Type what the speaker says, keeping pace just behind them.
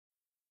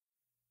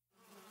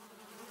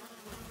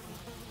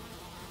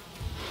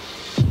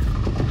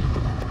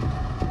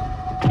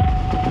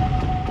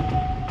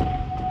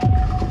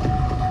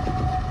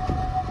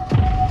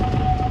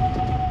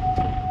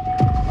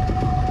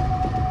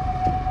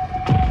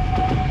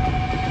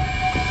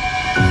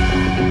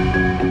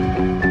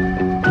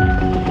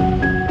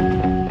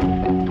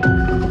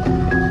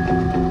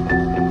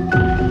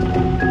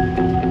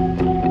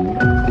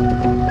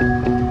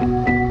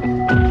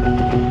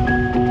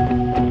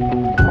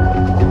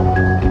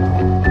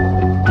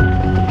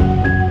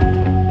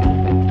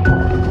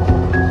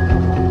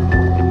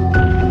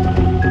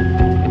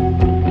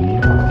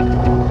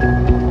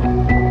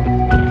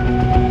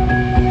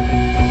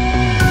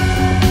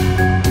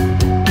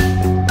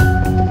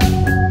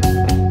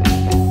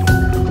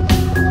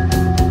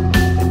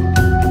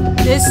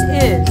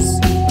This is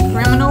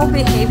criminal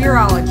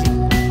behaviorology,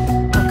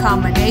 a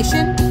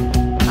combination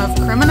of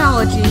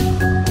criminology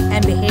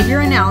and behavior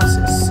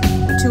analysis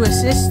to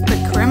assist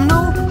the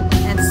criminal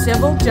and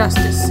civil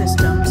justice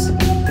systems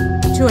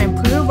to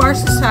improve our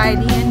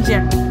society in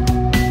general.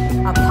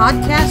 A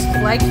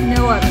podcast like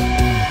no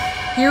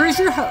other. Here is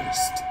your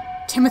host,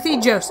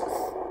 Timothy Joseph.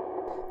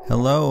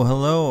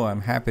 Hello.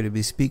 I'm happy to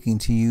be speaking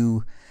to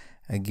you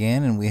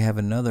again, and we have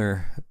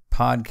another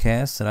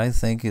podcast that I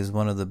think is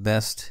one of the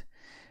best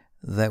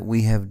that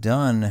we have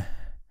done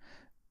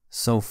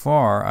so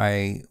far.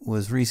 I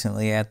was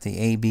recently at the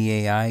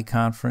ABAI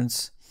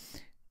conference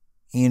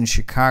in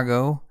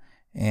Chicago,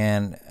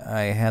 and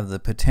I have the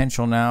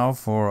potential now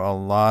for a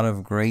lot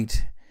of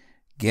great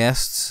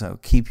guests. I'll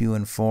keep you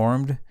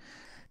informed.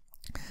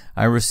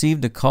 I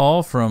received a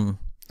call from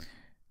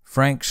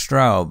Frank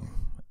Straub,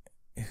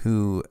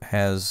 who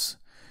has,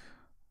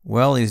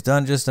 he's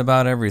done just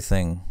about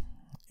everything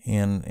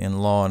in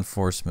law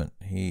enforcement.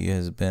 He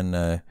has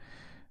been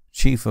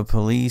Chief of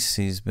Police,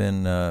 he's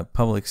been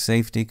Public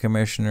Safety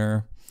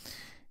Commissioner,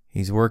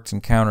 he's worked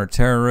in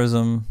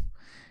counterterrorism,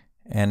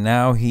 and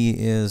now he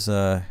is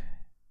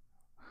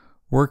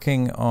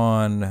working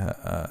on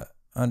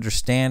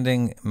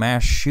understanding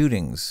mass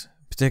shootings,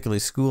 particularly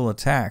school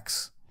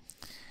attacks.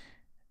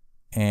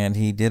 And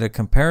he did a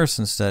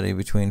comparison study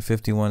between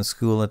 51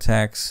 school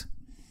attacks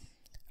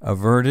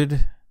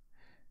averted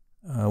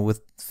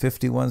with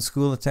 51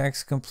 school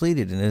attacks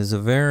completed. And it is a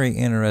very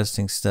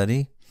interesting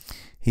study.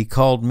 He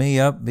called me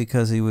up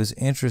because he was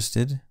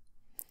interested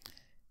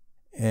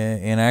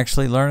in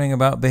actually learning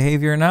about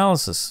behavior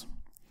analysis.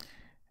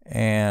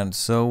 And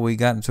so we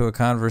got into a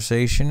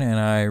conversation, and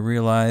I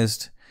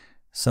realized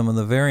some of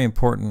the very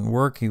important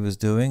work he was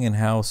doing and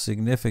how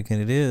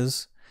significant it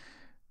is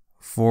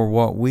for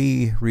what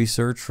we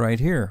research right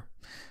here.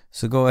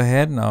 So go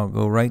ahead, and I'll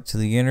go right to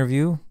the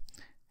interview.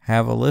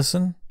 Have a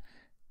listen.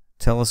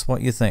 Tell us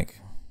what you think.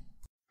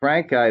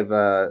 Frank, I've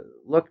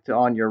looked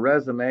on your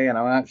resume, and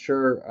I'm not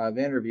sure I've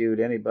interviewed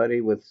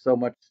anybody with so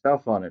much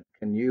stuff on it.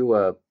 Can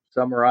you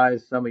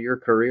summarize some of your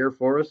career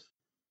for us?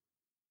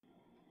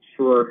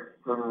 Sure.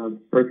 I've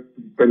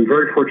been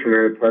very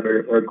fortunate. I've had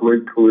a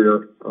great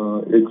career.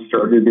 It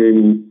started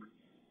in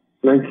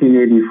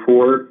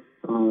 1984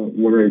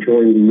 when I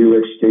joined the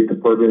U.S. State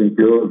Department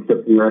Bureau of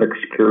Diplomatic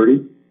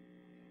Security.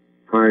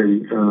 I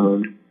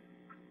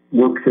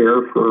worked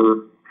there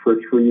for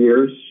 3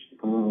 years.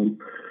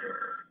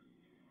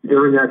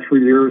 During that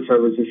 3 years, I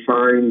was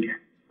assigned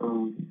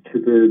to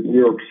the New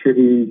York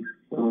City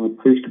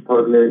Police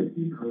Department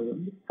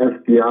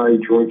FBI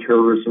Joint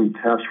Terrorism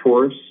Task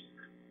Force.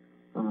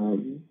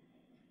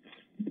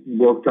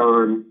 Worked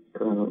on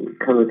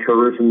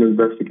counterterrorism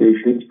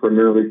investigations,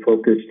 primarily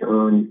focused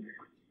on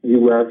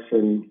U.S.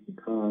 and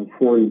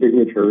foreign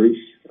dignitaries,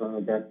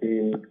 that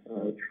being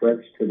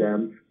threats to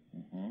them.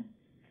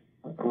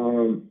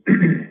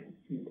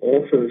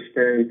 Also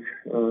spent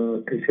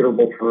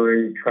considerable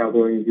time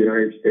traveling the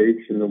United States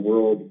and the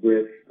world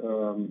with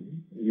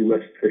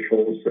U.S.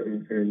 officials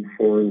and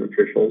foreign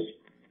officials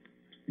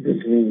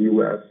visiting the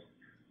U.S.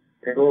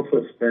 And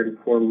also spent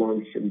 4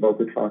 months in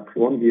Bogota,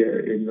 Colombia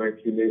in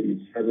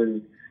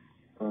 1987,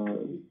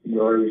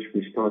 where I was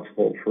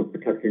responsible for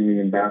protecting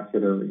the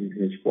ambassador and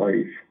his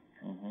wife.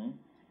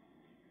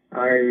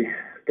 I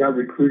got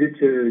recruited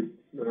to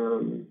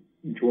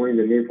join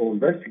the Naval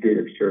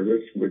Investigative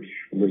Service, which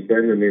was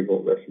then the Naval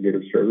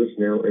Investigative Service,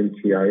 now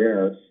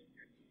NCIS,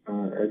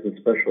 as a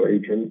special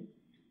agent,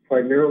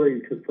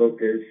 primarily to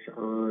focus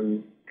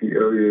on the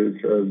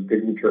areas of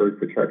dignitary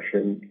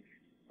protection,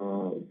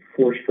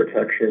 force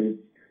protection,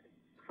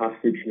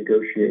 hostage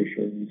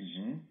negotiations,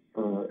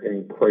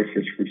 and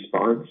crisis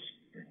response.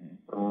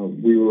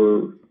 We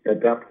were,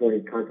 at that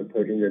point,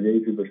 the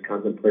Navy was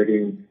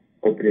contemplating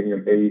opening a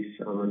base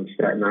on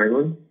Staten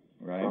Island.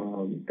 Right.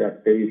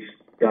 That base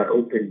got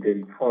opened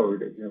in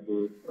part. It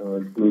never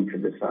grew to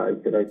the size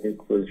that I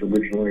think was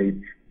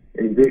originally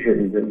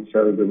envisioned. And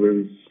so there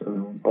was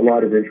a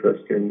lot of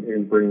interest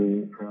in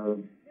bringing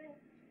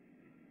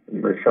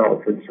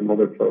myself and some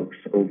other folks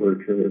over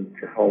to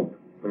help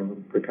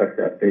protect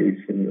that base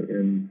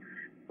and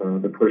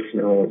the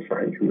personnel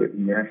assigned to it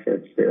and the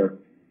assets there.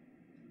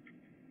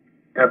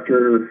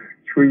 After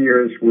 3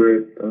 years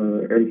with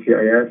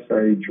NCIS,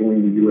 I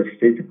joined the U.S.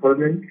 State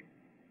Department.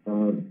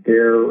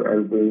 There I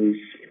was,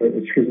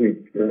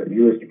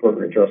 U.S.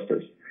 Department of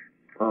Justice,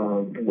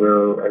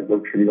 where I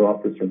worked for the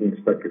Office of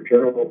Inspector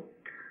General,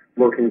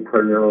 working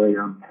primarily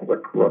on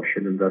public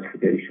corruption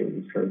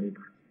investigations, and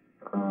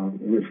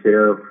was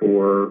there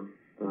for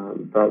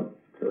about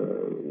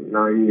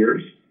 9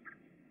 years,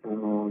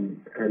 and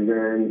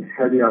then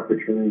had the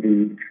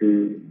opportunity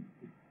to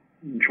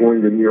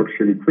join the New York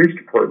City Police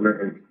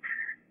Department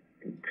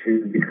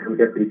to become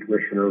Deputy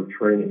Commissioner of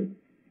Training.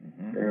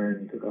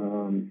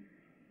 And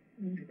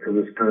it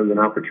was kind of an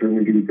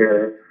opportunity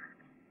that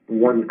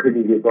one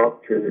couldn't give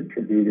up to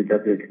be the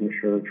Deputy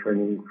Commissioner of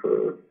Training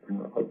for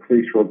a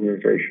police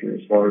organization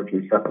as large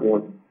as that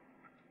one.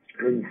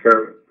 And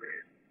so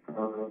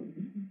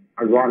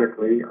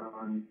ironically,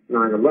 on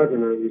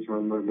 9/11, I was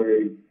on my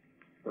way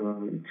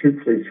to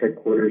police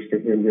headquarters to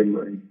hand in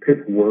my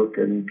paperwork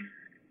and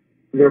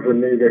never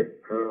made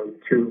it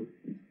to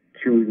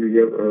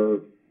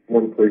the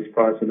one police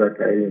plaza that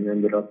day, and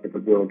ended up at the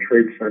World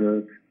Trade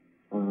Center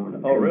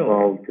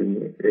involved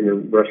in a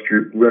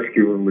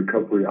rescue and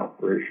recovery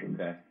operation.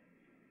 Okay.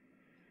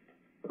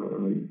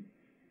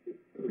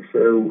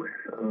 So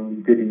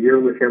did a year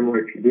with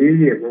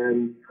NYPD, and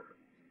then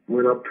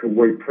went up to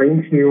White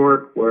Plains, New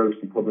York, where I was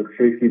the public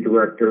safety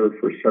director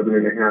for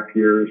 7.5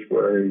 years,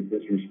 where I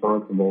was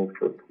responsible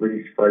for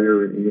police,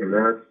 fire, and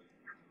EMS.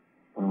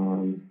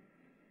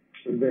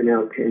 Then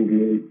out to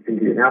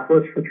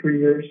Indianapolis for 3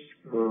 years,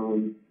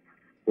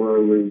 where I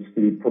was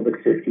the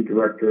public safety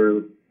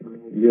director,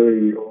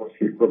 really almost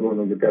the equivalent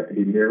of the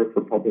deputy mayor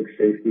for public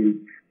safety.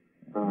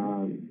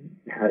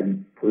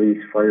 Had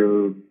police,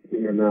 fire,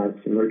 EMS,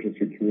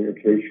 emergency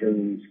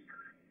communications,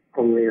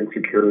 homeland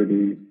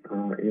security,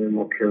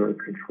 animal care and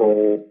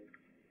control.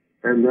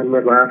 And then my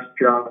last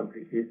job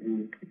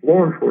in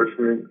law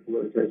enforcement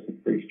was as the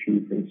police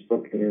chief in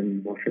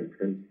Spokane,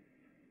 Washington.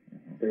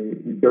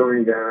 And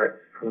during that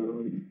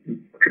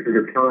period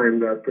of time,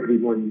 that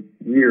 31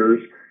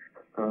 years,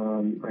 I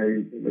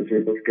was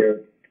able to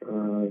get,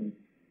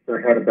 I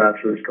had a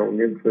bachelor's going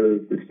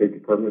into the State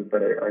Department,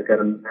 but I got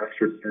a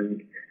master's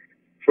in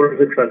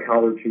forensic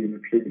psychology and a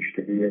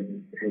PhD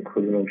in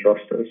criminal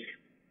justice.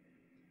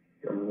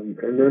 And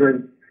then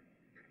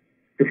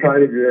I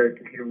decided that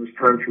it was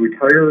time to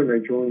retire, and I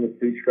joined the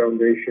Police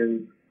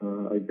Foundation.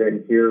 I've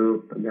been here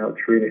about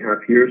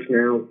 3.5 years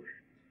now.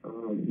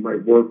 My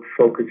work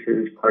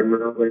focuses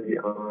primarily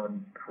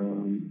on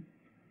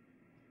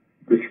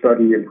the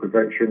study and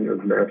prevention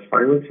of mass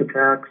violence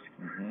attacks,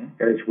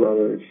 as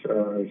well as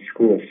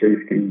school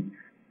safety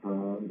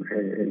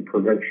and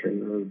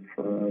prevention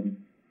of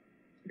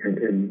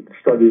and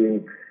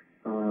studying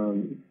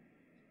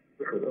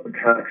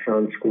attacks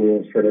on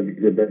schools that have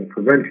either been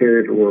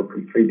prevented or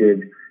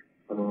completed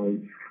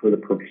for the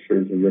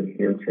purposes of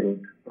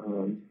enhancing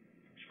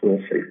school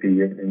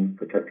safety and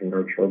protecting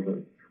our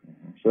children.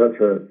 So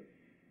that's a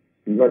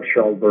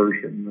nutshell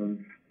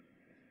version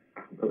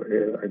of,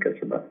 I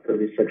guess, about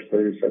 36,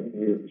 37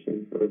 years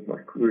of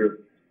my career.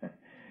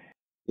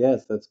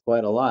 Yes, that's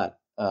quite a lot.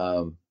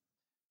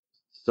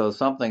 So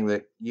something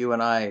that you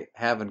and I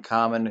have in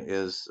common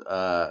is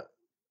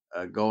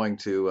going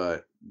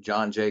to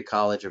John Jay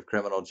College of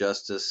Criminal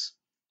Justice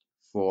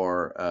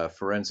for a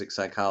forensic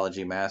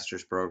psychology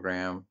master's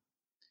program.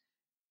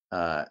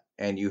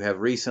 And you have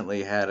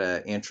recently had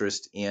an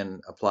interest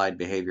in applied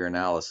behavior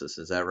analysis.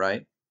 Is that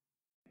right?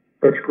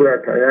 That's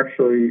correct. I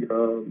actually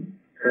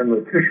am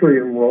officially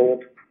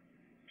enrolled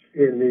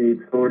in the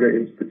Florida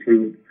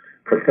Institute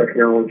of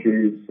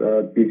Technology's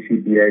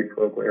BCBA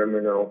program,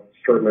 and I'll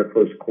start my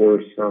first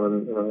course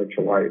on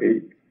July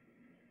 8th.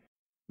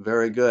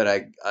 Very good.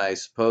 I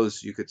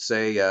suppose you could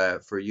say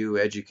for you,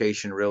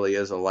 education really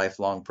is a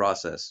lifelong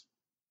process.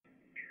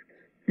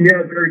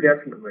 Yeah, very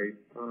definitely.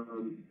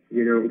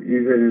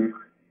 Even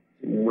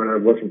when I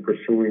wasn't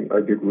pursuing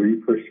a degree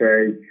per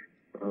se,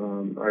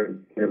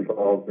 I'm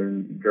involved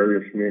in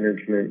various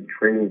management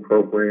training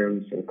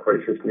programs and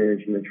crisis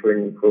management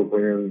training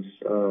programs.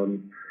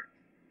 I'm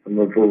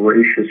a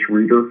voracious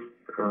reader,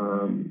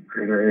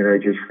 and I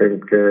just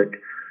think that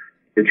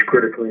it's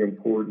critically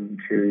important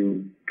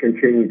to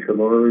continue to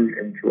learn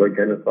and to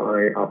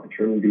identify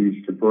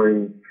opportunities to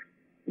bring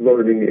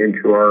learning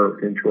into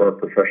our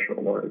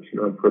professional lives,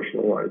 our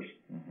personal lives.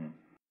 Mm-hmm.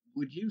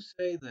 Would you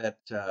say that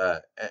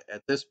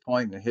at this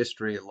point in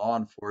history, law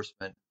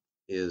enforcement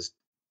is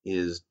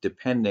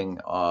depending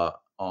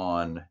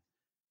on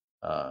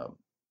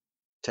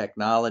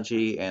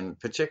technology and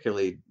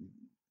particularly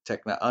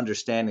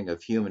understanding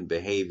of human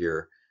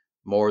behavior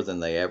more than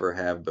they ever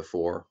have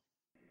before?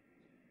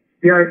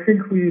 Yeah, I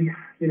think we're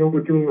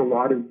doing a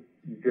lot of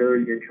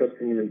very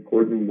interesting and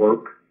important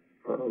work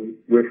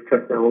with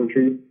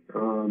technology.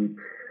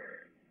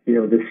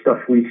 The stuff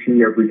we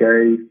see every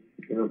day,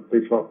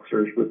 police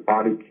officers with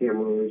body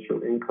cameras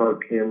or in-car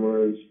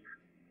cameras.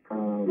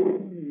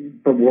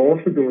 But we're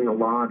also doing a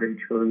lot in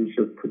terms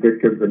of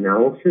predictive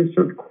analysis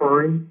of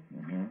crime.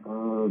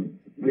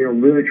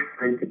 Really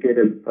trying to get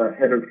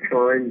ahead of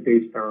crime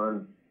based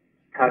on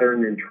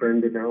pattern and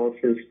trend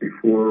analysis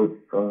before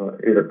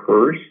it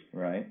occurs.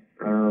 Right.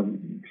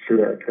 So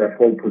that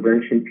whole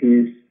prevention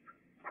piece.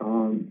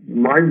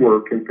 My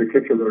work in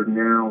particular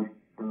now,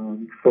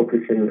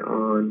 focusing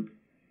on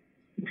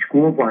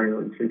school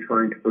violence and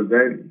trying to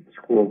prevent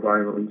school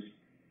violence,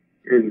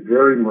 is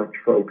very much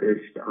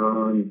focused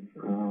on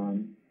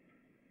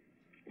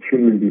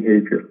human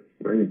behavior,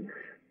 right?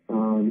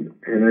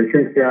 And I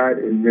think that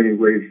in many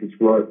ways is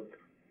what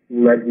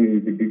led me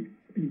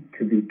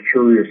to be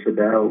curious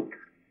about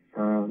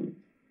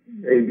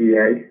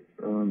ABA,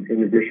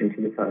 in addition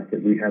to the fact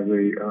that we have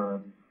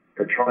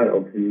a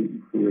child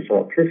who is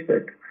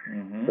autistic.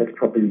 That's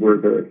probably where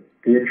the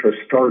interest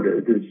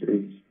started,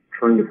 is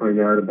trying to find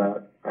out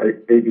about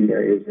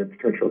ABA as a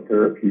potential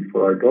therapy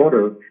for our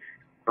daughter.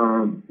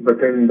 But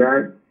then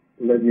that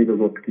led me to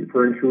look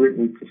deeper into it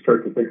and to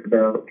start to think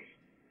about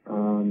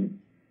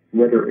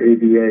whether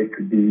ABA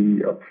could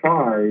be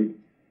applied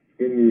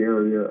in the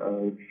area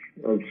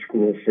of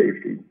school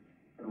safety.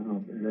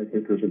 And I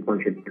think there's a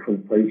bunch of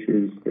different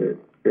places that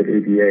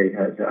ABA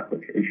has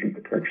application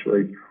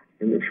potentially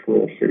in the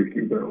school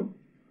safety realm.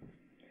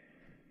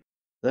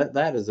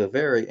 That is a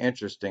very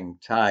interesting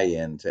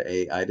tie-in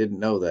to I didn't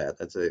know that.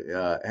 That's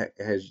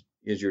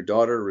is your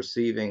daughter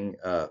receiving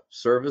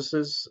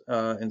services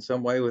in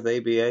some way with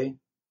ABA?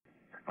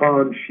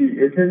 She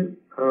isn't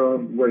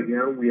right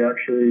now. We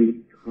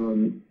actually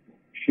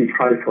she's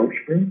high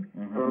functioning,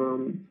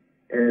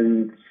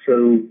 and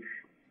so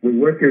we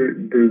went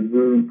through the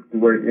route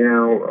right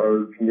now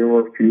of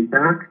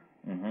neurofeedback,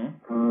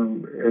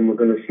 and we're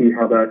going to see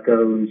how that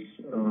goes.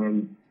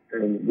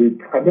 And we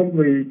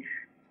probably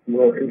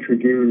will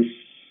introduce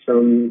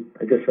some,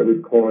 I guess I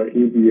would call it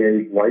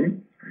ABA light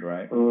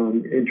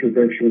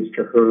interventions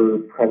to her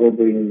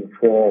probably in the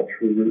fall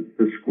through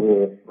the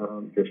school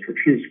district.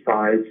 She's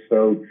 5,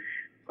 so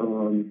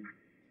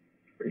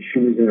she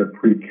was in a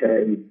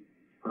pre-K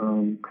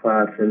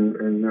class,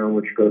 and now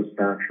when she goes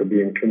back, she'll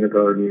be in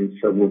kindergarten,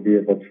 so we'll be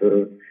able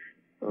to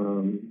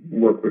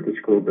work with the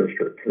school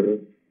district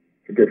to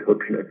get her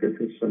connected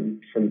to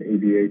some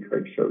ABA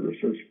type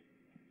services.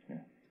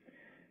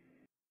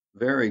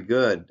 Very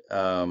good.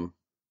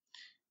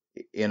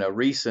 In a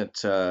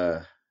recent,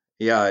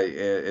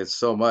 it's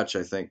so much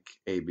I think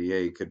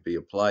ABA could be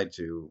applied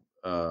to.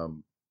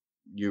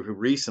 You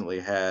recently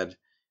had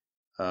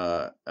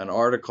an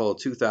article,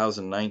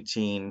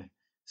 2019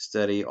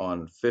 study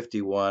on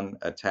 51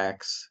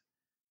 attacks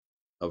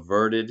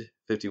averted,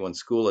 51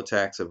 school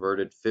attacks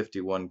averted,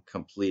 51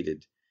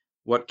 completed.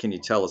 What can you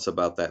tell us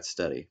about that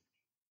study?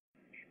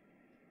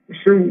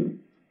 So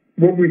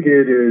what we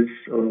did is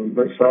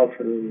myself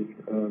and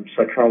a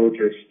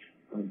psychologist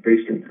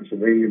based in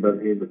Pennsylvania by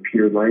the name of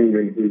Peter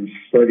Langman, who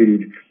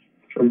studied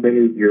for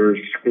many years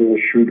school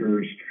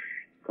shooters,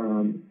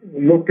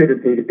 looked at a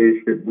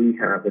database that we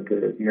have at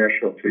the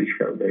National Police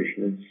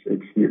Foundation.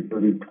 It's the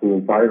Averted School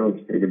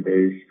Violence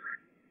Database.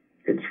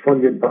 It's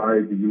funded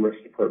by the U.S.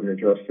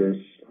 Department of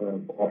Justice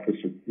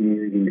Office of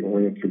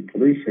Community-Oriented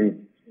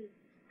Policing.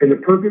 And the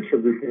purpose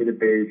of this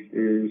database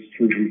is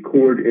to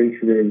record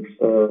incidents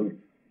of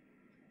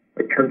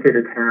attempted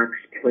attacks,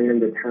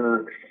 planned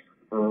attacks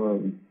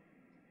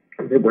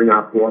that were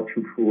not brought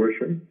to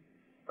fruition,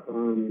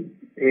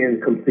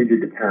 and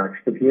completed attacks.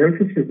 But the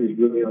emphasis is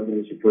really on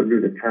those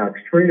averted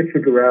attacks, trying to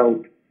figure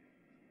out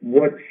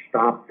what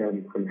stopped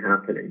them from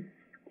happening.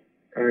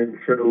 And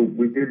so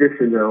we did this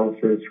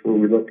analysis where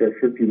we looked at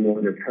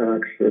 51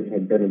 attacks that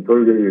had been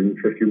averted and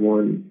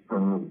 51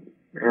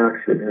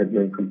 acts that had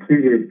been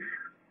completed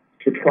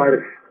to try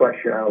to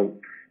flesh out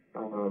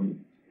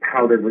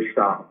how they were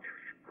stopped.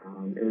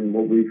 And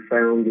what we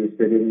found is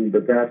that in the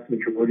vast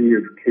majority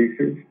of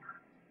cases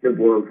that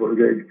were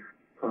averted,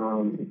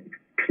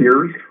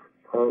 peers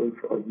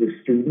of the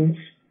students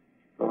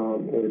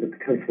or the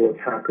potential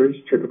attackers,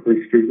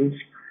 typically students,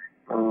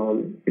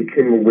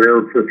 became aware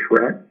of the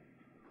threat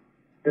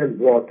and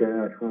brought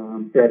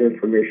that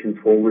information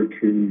forward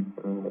to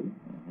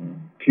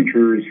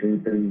teachers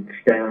and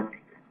staff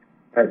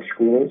at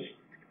schools.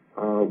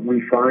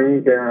 We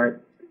find that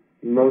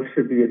most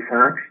of the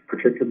attacks,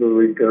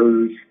 particularly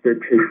those that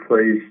take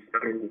place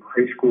in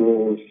high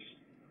schools,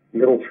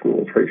 middle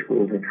schools, high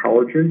schools, and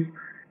colleges,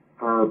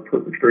 are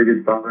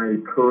perpetrated by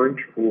current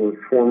or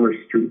former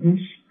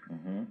students.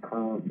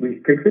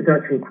 We think that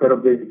that's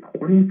incredibly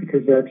important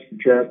because that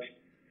suggests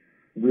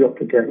real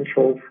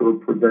potential for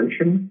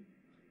prevention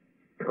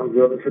of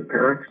those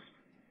attacks.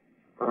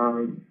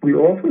 We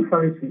also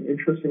find some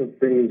interesting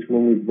things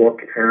when we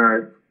look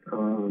at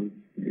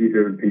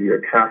either the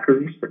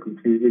attackers, the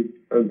completed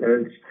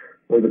events,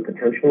 or the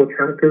potential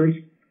attackers,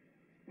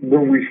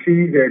 where we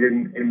see that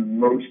in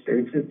most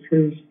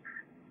instances,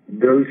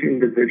 those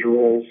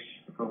individuals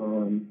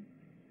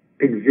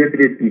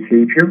exhibited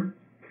behavior,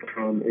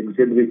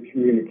 exhibited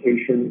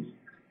communications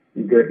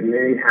that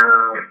may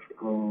have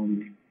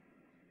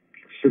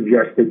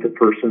suggested to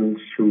persons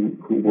who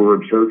were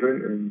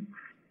observant and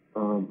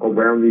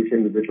around these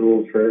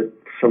individuals that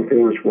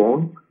something was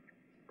wrong,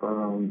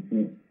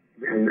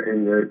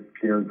 and that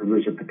there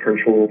was a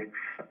potential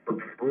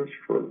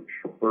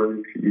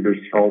for either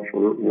self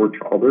or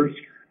to others.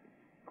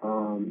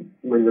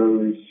 When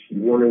those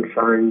warning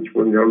signs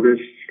were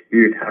noticed,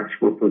 the attacks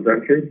were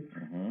prevented.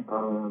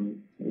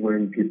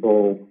 When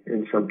people,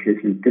 in some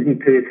cases, didn't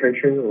pay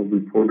attention or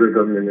reported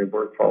them and they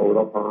weren't followed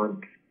up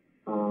on,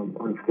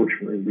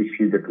 unfortunately, we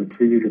see the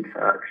completed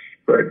attacks.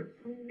 But,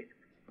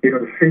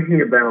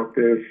 thinking about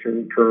this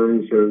in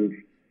terms of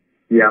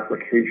the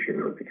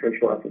application or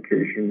potential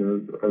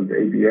application of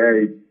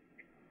ABA,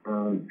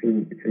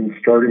 in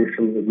starting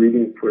some of the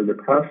reading for the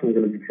class I'm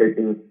going to be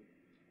taking,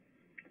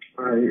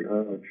 I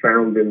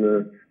found in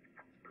the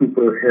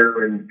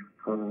Cooper-Heron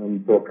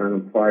book on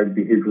applied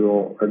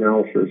behavioral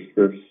analysis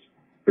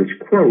this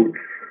quote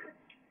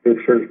that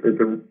says that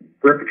the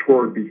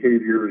repertoire of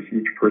behaviors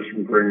each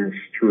person brings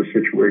to a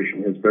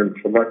situation has been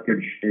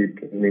selected,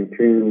 shaped, and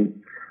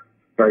maintained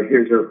by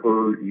his or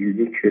her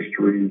unique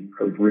history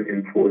of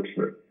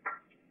reinforcement.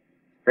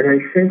 And I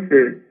think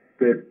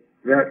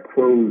that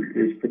quote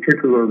is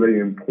particularly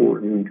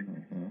important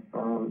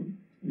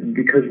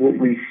because what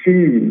we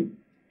see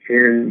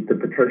in the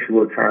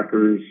potential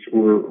attackers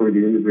or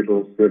the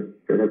individuals that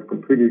have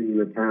completed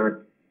an attack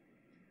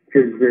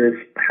is this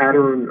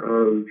pattern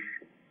of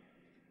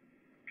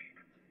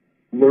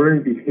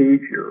learned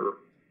behavior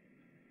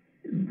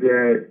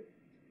that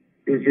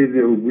is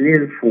either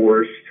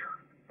reinforced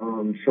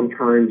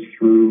sometimes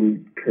through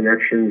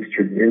connections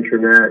to the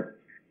internet,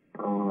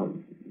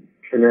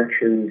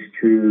 connections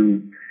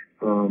to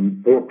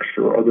books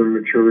or other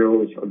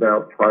materials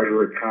about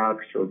prior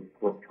attacks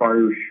or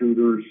prior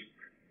shooters,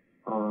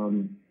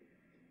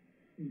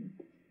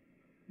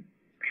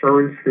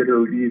 parents that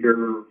are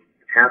either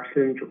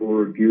absent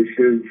or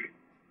abusive,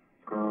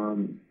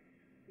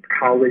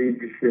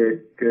 colleagues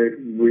that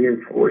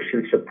reinforce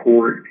and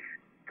support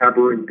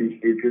aberrant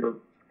behavior.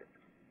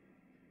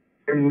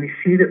 And we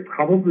see that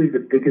probably the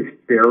biggest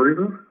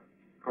barrier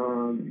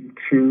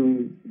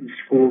to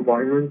school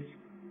violence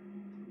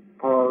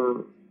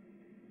are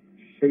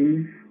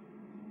safe,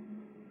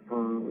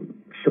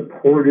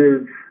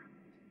 supportive,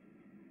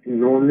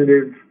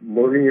 normative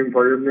learning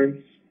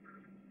environments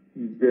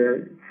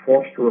that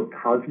foster a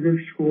positive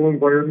school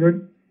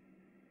environment,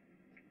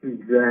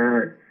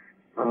 that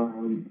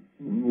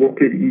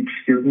look at each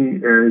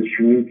student as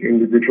unique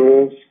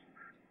individuals,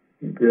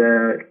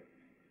 that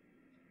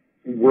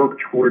work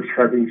towards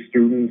having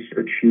students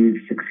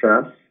achieve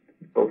success,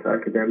 both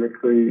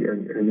academically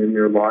and in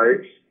their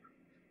lives,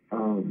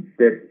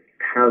 that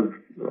have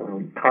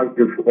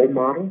positive role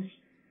models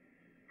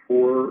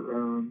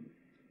for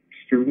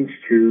students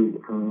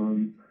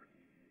to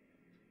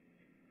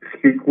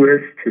speak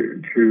with,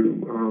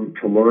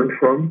 to learn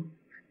from,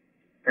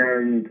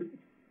 and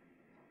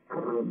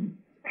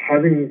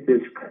having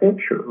this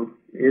culture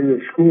in the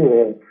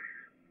school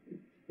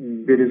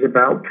that is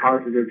about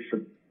positive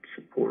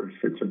supports.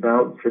 It's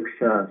about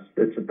success.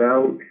 It's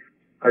about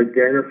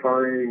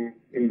identifying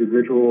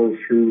individuals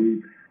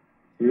who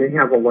may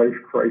have a life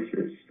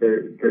crisis,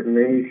 that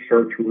may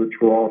start to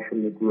withdraw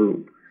from the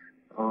group.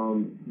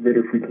 That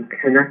if we can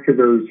connect to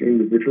those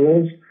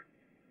individuals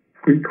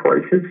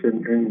pre-crisis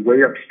and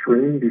way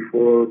upstream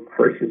before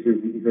crisis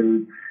is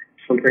even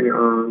something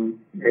on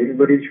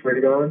anybody's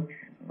radar,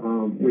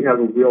 we have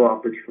a real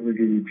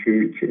opportunity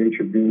to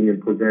intervene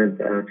and prevent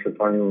acts of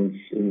violence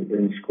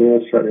in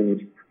school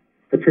settings,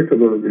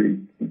 particularly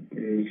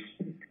these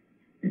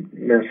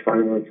mass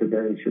violence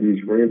events or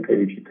these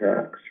rampage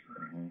attacks.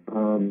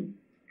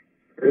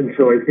 And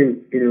so I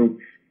think,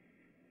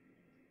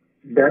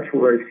 that's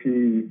where I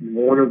see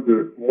one of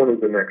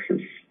the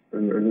nexus,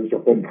 and there's a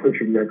whole bunch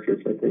of nexus,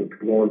 I think,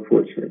 law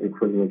enforcement and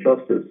criminal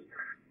justice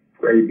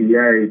for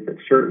ABA, but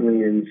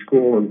certainly in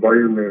school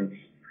environments,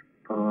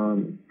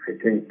 I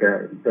think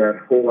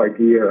that whole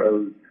idea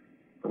of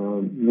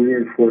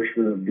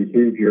reinforcement of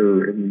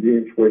behavior and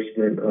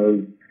reinforcement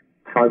of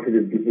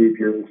positive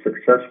behavior and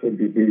successful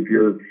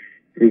behavior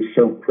is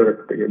so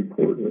critically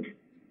important.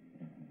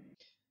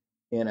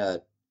 In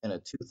a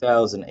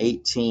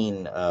 2018,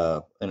 in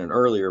an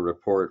earlier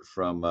report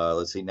from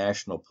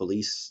National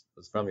Police,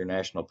 from your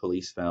National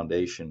Police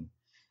Foundation,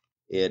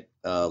 it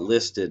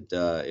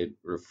it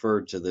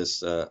referred to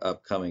this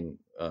upcoming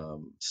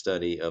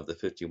study of the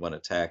 51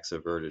 attacks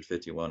averted,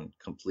 51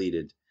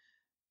 completed.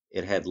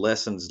 It had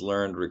lessons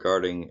learned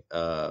regarding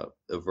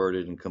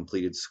averted and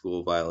completed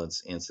school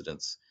violence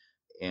incidents,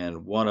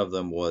 and one of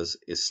them was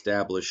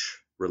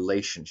establish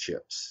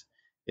relationships.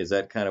 Is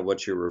that kind of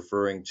what you're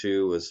referring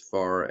to as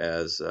far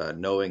as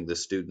knowing the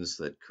students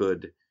that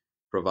could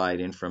provide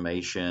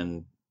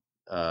information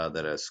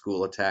that a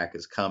school attack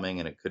is coming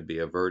and it could be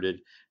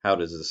averted? How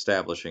does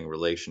establishing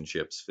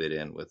relationships fit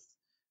in with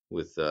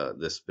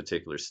this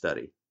particular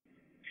study?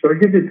 So I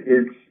think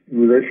it's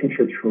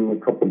relationships from a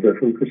couple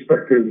different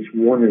perspectives.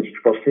 One is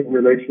trusting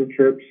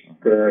relationships,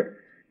 that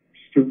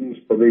students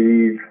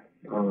believe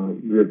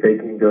that they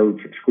can go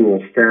to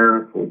school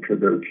staff or to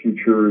their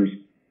teachers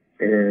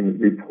and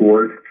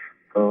report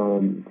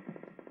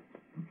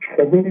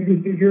troubling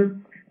behavior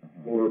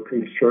or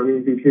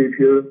concerning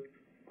behavior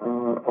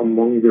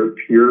among their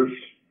peers,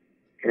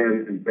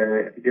 and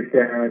that if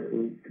that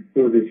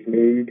report is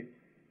made,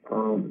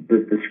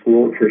 that the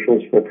school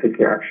officials will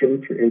take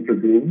action to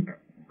intervene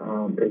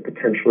and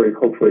potentially,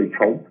 hopefully,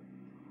 help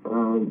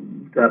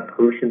that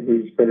person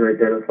who's been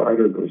identified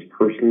or those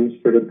persons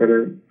that have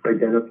been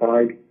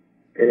identified.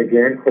 And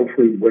again,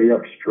 hopefully way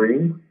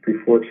upstream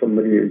before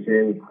somebody is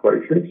in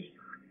crisis.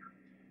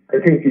 I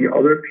think the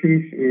other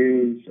piece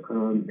is,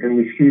 and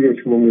we see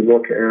this when we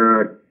look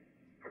at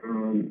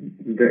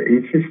the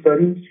ACEs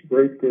studies,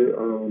 right?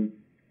 The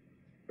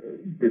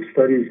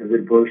studies of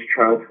adverse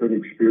childhood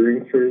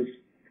experiences,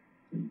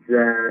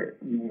 that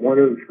one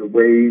of the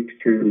ways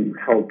to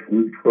help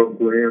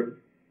reprogram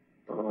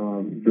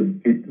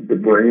the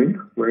brain,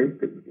 right,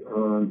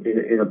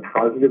 in a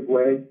positive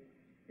way,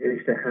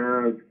 is to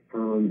have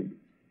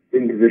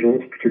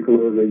individuals,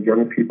 particularly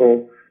young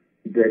people,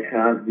 that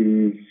have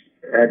these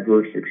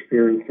adverse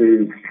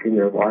experiences in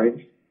their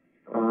lives,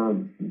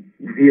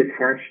 be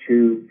attached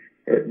to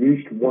at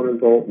least one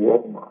adult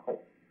role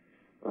model.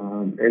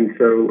 And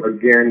so,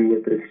 again,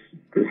 with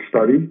this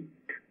study,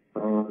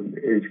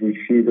 is we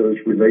see those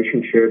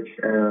relationships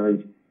as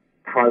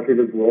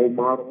positive role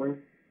modeling,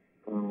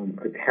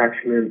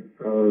 attachment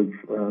of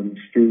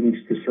students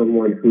to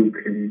someone who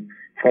can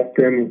help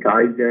them,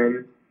 guide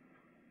them,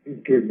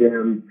 give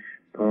them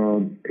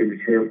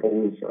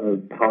examples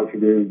of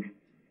positive,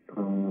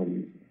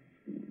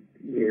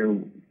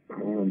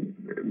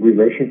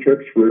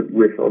 relationships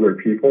with other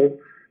people,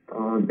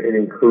 and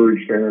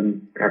encourage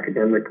them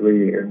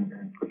academically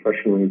and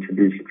professionally to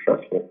be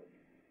successful.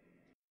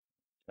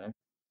 Okay.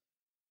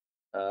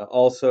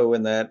 Also,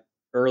 in that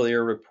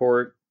earlier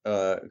report,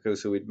 so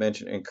we'd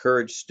mentioned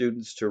encourage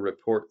students to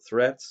report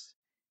threats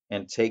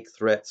and take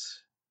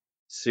threats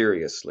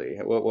seriously.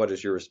 What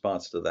is your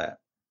response to that?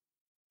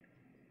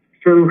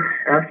 So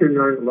after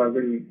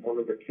 9/11, one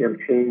of the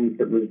campaigns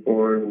that was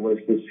born was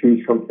the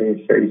See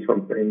Something, Say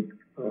Something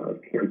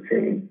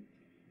campaign.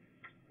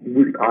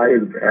 I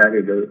have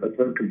added a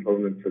third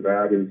component to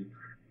that is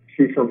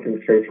see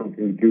something, say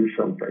something, do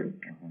something.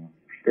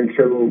 And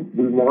so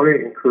we want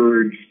to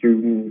encourage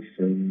students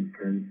and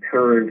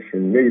parents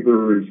and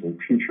neighbors and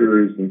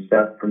teachers and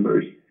staff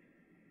members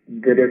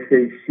that if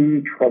they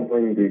see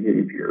troubling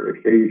behavior,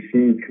 if they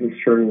see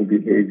concerning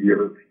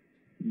behavior,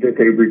 that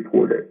they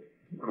report it.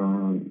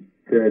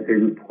 That they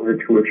report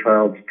it to a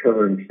child's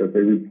parents, that they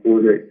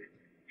report it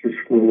to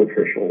school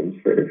officials,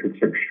 that if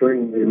it's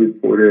extreme, they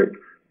report it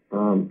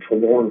to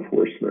law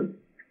enforcement.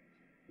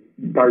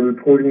 By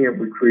reporting it,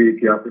 we create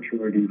the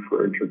opportunity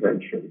for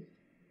intervention.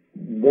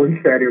 Once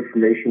that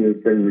information has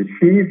been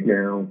received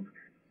now,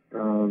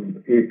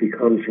 it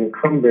becomes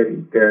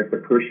incumbent that the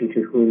person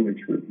to whom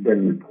it's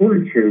been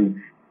reported to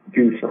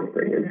do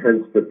something, and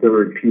hence the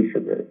third piece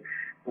of it.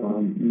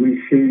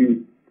 We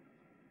see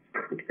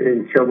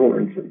in several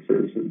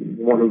instances,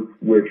 one of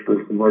which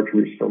was the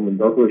Marjorie Stoneman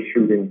Douglas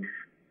shooting,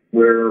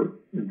 where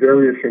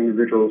various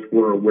individuals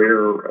were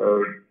aware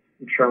of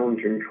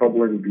challenging,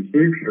 troubling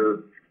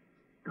behavior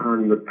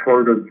on the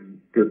part of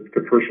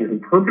the person who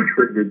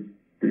perpetrated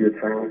the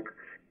attack,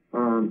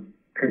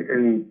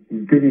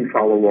 and didn't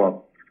follow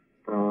up,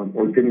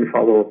 or didn't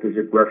follow up as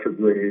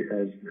aggressively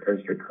as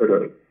they could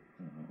have.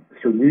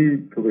 So we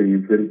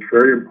believe that it's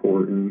very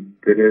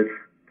important that if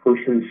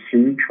persons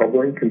see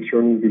troubling,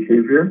 concerning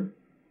behavior,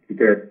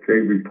 that they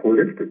report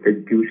it, that they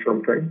do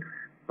something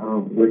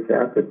with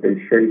that they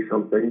say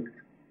something,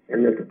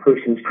 and that the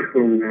persons to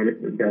whom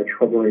that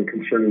troubling,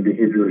 concerning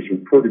behavior is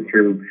reported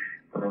to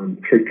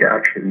take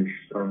actions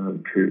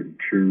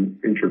to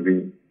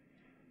intervene.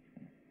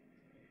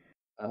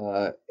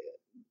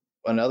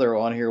 Another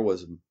on here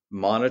was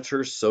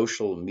monitor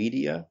social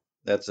media.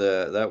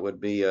 That would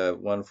be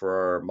one for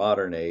our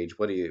modern age.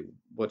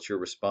 What's your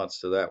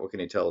response to that? What can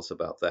you tell us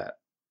about that?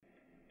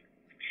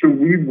 So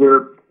we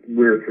work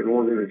with an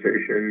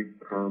organization,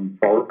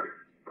 BARC.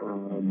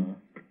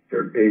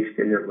 They're based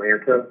in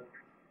Atlanta.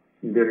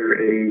 They're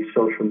a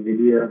social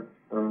media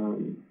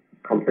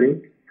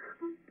company,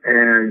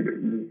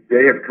 and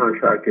they have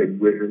contracted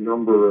with a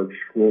number of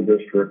school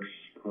districts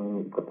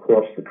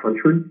across the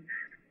country,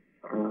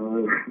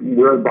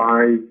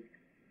 whereby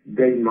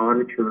they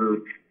monitor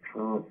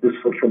the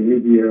social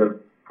media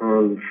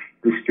of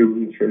the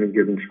students in a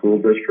given school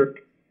district.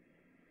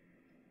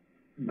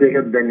 They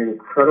have been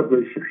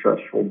incredibly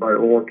successful by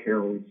all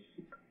accounts,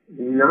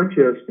 not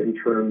just in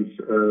terms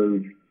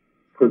of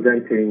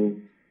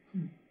preventing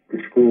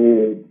the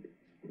school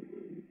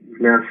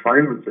mass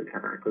violence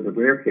attack or the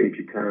rampage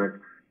attack,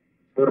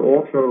 but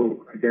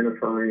also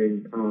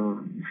identifying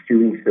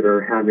students that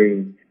are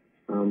having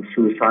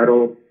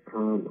suicidal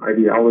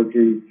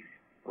ideology,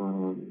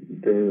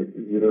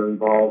 that are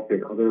involved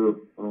in other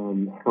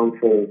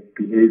harmful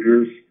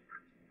behaviors,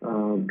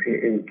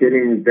 and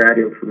getting that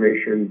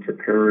information to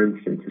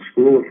parents and to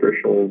school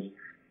officials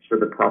so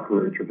the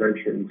proper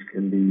interventions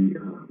can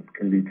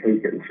be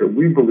taken. So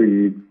we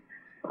believe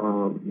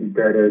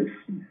that as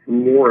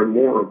more and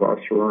more of us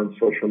are on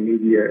social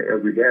media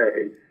every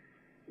day,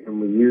 and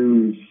we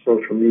use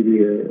social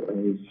media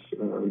as,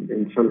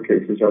 in some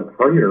cases, our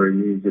primary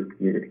means of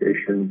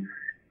communication,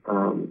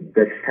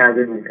 that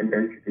having an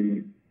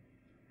entity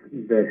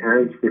that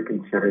has the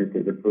consent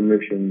and the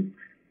permission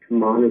to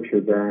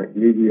monitor that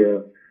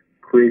media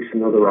creates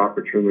another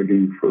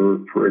opportunity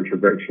for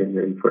intervention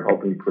and for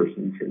helping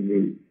persons in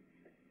need.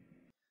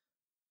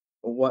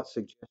 What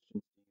suggestions do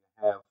you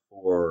have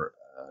for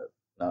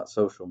not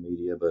social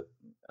media, but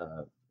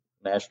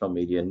national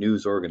media,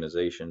 news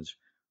organizations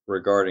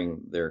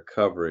regarding their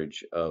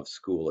coverage of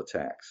school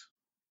attacks?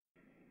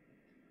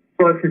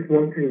 Well, I think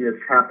one thing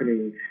that's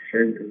happening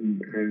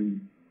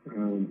and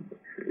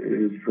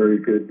is very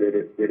good that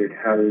it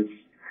has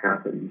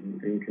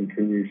happened and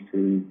continues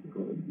to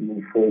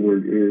move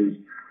forward is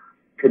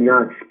to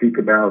not speak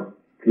about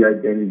the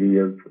identity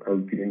of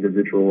the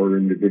individual or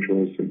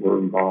individuals that were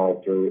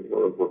involved or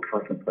were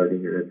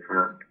contemplating an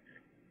attack.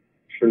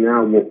 So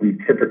now what we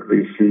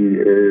typically see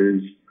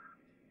is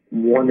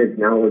one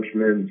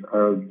acknowledgement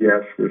of,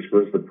 yes, this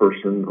was the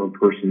person or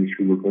persons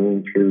who were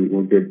going to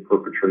or did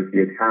perpetrate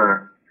the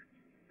attack,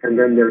 and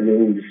then their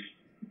names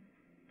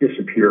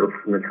disappear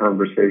from the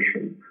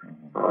conversation.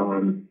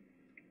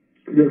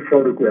 Their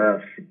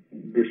photographs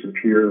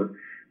disappear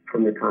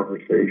from the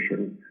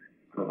conversation,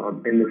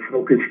 and the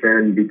focus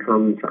then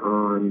becomes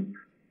on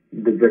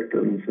the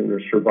victims and the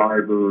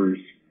survivors,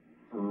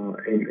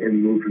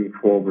 and moving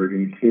forward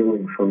and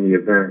healing from the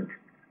event.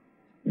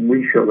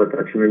 We feel that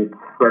that's an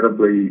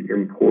incredibly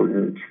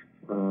important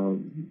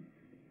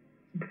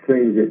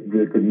thing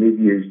that the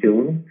media is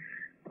doing.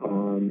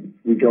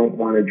 We don't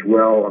want to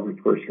dwell on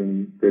the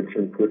person that's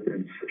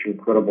inflicted such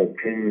incredible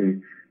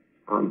pain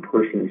on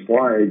person's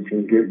lives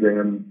and give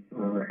them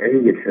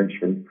any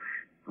attention.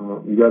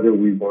 Rather,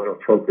 we want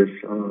to focus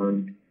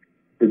on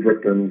the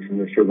victims and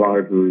the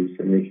survivors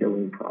and the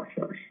healing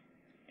process.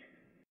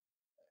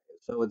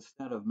 So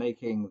instead of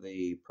making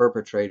the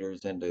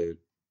perpetrators into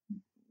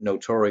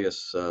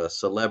notorious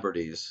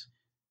celebrities,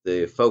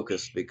 the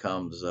focus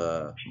becomes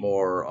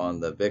more on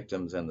the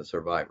victims and the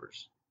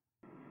survivors.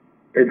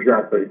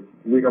 Exactly.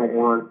 We don't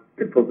want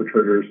the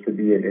perpetrators to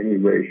be in any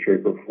way,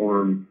 shape, or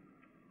form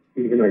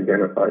even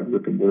identified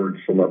with the word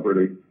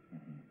celebrity.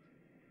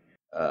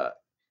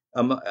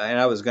 And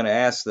I was going to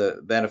ask the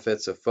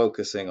benefits of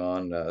focusing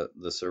on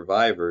the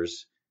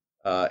survivors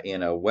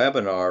in a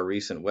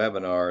recent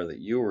webinar that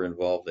you were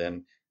involved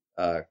in.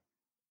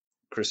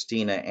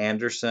 Christina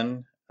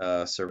Anderson,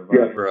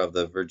 survivor of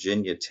the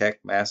Virginia Tech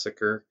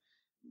massacre.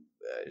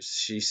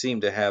 She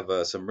seemed to have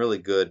some really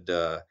good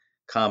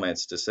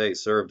comments to say.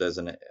 Served as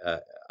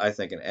I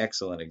think, an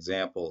excellent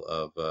example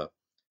of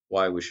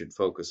why we should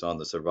focus on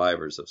the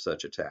survivors of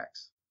such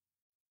attacks.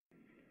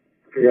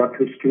 Yeah,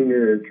 Christina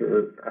is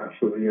an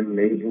absolutely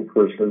amazing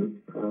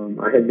person.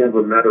 I had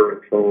never met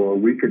her until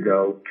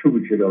 2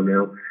 weeks ago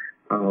now,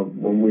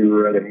 when we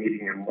were at a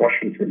meeting in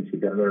Washington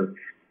together.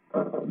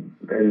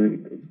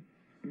 And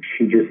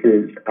she just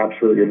is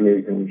absolutely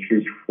amazing.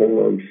 She's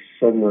full of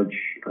so much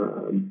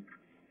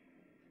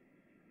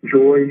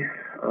joy,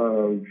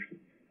 of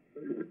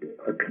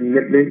a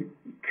commitment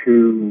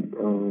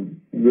to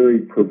really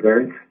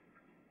prevent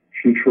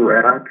future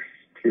acts,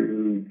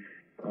 to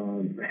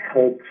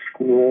help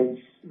schools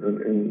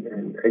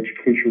and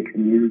education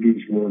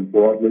communities more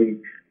broadly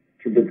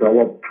to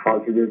develop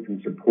positive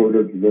and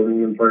supportive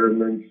learning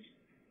environments,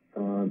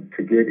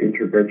 to get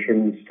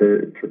interventions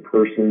to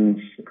persons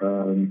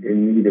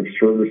in need of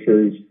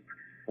services.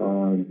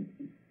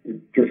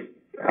 Just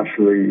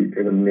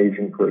absolutely an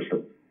amazing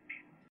person.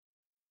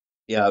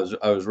 Yeah,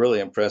 I was really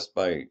impressed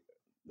by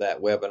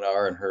that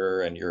webinar and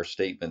her and your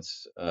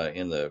statements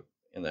in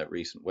that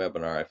recent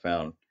webinar I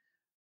found.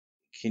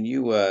 Can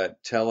you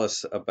tell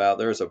us about,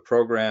 there's a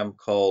program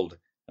called,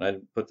 and I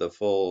didn't put the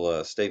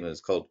full statement,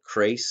 it's called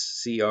CRACE,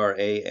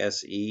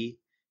 C-R-A-S-E.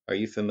 Are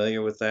you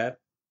familiar with that?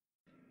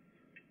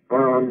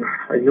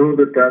 I know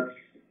that's,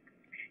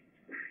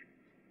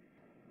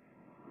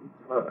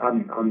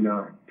 I'm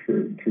not.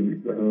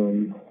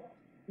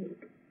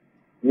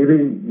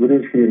 What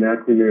does the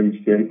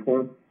acronym stand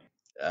for?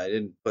 I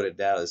didn't put it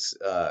down as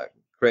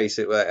CRACE.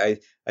 I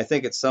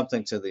think it's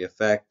something to the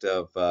effect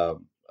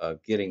of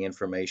getting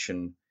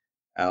information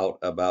out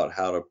about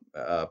how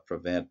to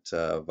prevent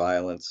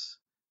violence.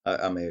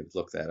 I may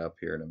look that up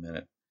here in a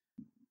minute.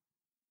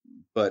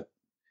 But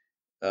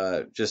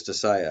just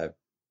aside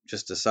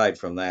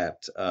from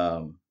that,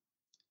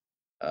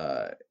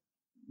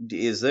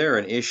 is there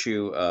an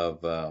issue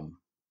of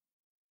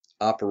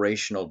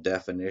operational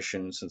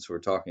definition, since we're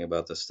talking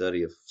about the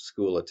study of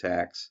school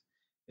attacks?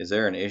 Is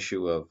there an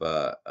issue of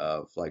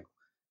like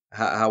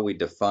how we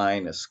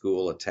define a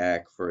school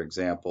attack? For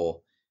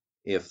example,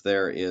 if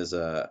there is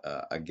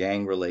a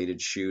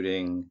gang-related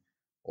shooting,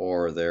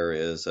 or there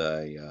is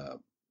a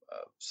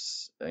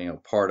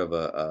part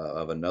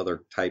of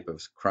another type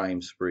of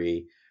crime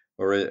spree,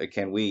 or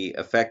can we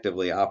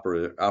effectively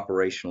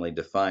operationally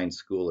define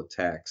school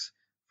attacks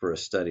for a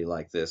study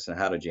like this? And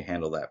how did you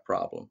handle that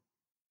problem?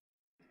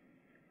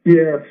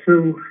 Yeah,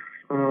 so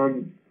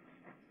and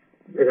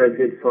I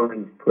did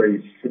find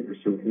place,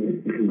 so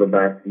we can go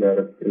back to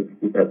that if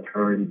we have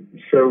time.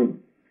 So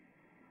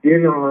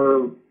in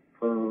our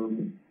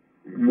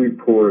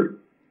report,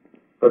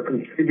 a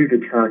completed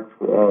attack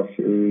for us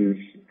is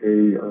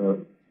a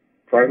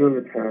violent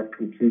attack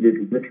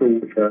completed with or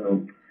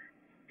without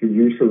the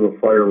use of a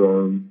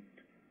firearm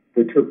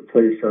that took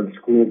place on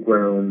school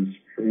grounds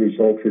and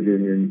resulted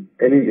in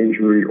any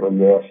injury or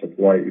loss of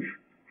life.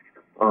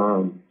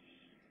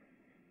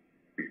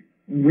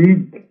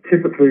 We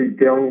typically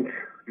don't,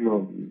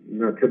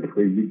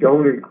 we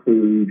don't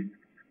include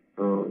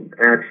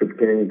acts of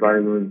gang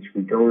violence.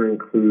 We don't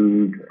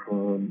include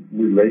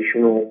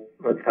relational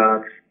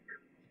attacks.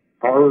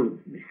 Our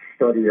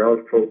study,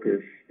 our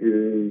focus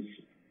is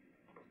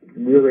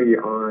really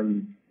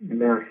on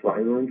mass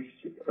violence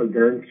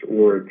events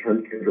or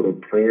attempted or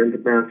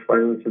planned mass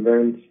violence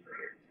events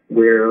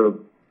where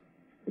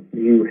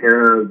you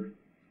have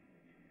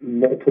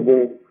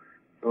multiple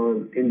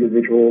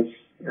individuals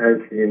as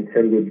the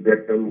intended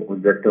victim or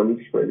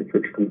victims when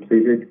it's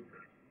completed.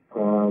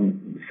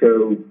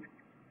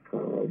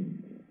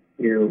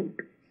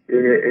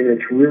 And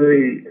it's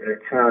really an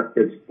attack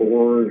that's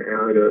born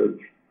out of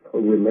a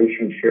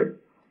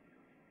relationship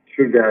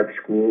to that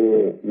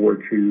school or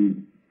to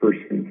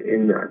persons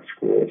in that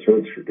school. So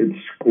it's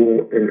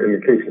school, in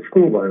the case of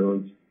school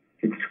violence,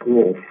 it's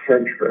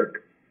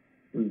school-centric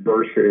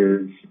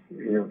versus,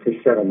 to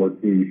settle a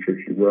beef,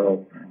 if you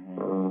will,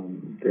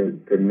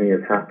 that may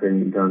have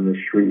happened down the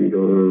street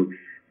or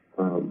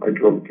a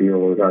drug deal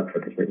or that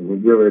type of thing. We're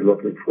really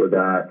looking for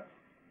that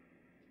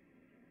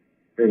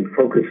and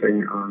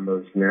focusing on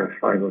those mass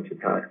violence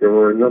attacks. There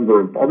were a number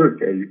of other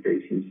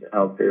databases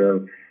out there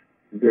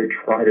that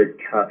try to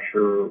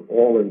capture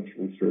all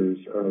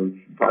instances of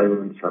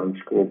violence on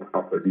school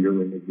property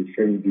or in the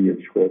vicinity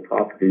of school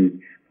property.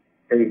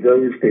 And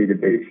those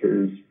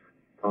databases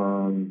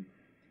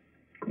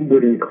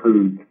would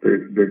include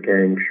the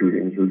gang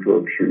shootings or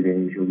drug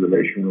shootings or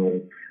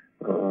relational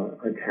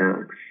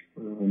attacks.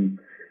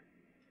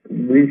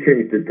 We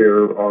think that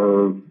there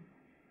are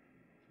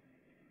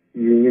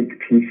unique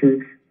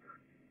pieces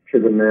to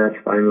the mass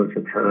violence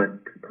attack,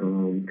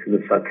 to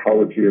the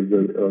psychology of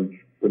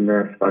the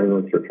mass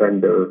violence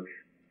offender,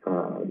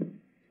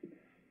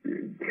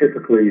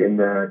 typically in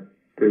that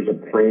there's a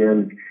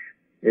plan.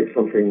 It's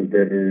something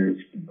that is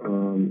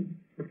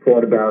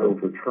thought about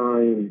over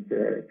time,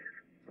 that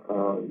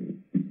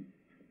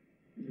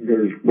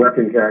there's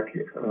weapons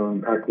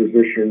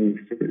acquisitions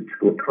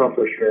to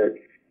accomplish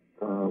it.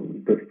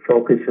 The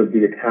focus of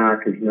the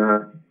attack is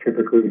not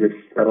typically to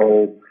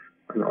settle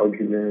an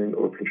argument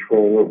or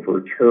control over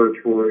a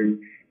territory.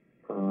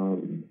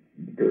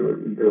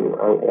 There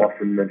are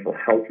often mental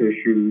health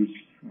issues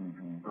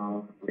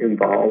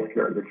involved,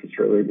 not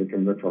necessarily that the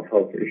mental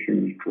health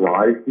issues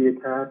drive the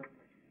attack,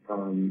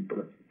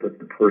 but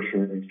the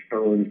person is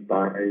challenged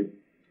by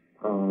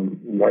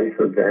life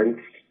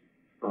events,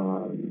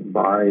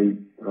 by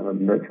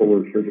mental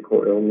or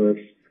physical illness.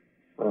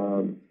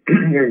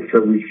 And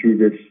so we see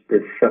this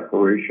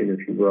separation,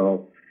 if you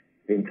will,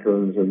 in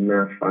terms of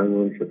mass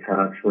violence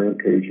attacks,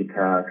 rampage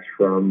attacks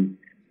from,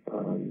 I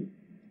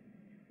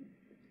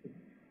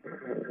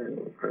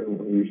don't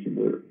want to use the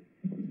word,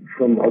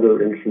 from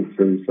other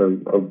instances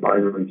of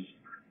violence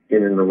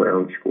in and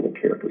around school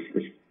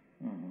campuses.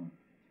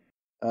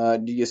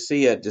 Do you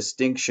see a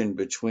distinction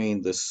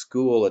between the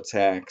school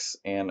attacks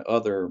and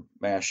other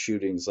mass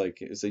shootings?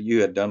 Like, so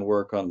you had done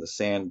work on the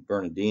San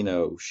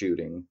Bernardino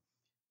shooting,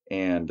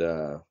 and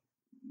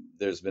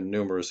there's been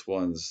numerous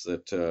ones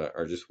that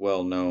are just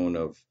well known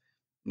of,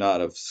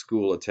 not of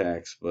school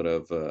attacks, but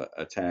of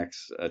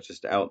attacks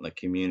just out in the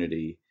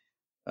community.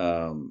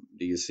 Do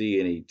you see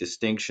any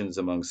distinctions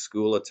among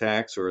school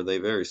attacks, or are they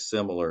very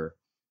similar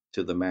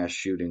to the mass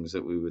shootings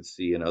that we would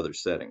see in other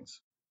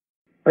settings?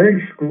 I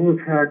think school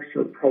attacks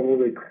are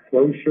probably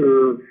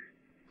closer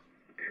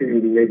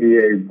to maybe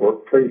a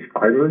workplace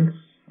violence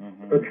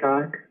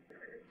attack,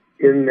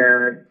 in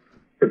that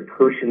the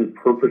person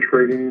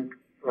perpetrating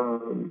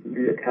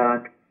the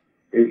attack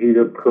is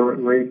either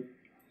currently,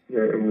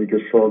 and we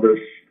just saw this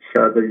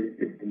sadly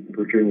in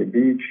Virginia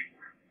Beach,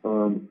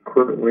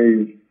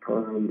 currently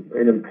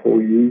an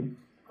employee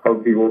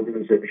of the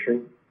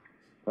organization,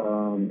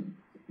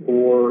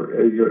 or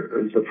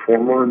as a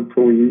former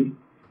employee,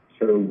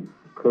 so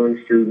current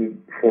student,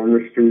 former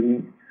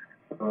student,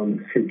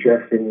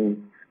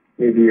 suggesting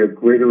maybe a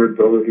greater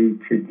ability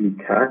to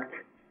detect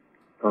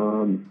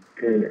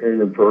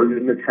and avert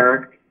an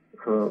attack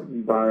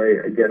by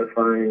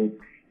identifying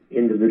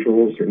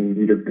individuals in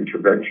need of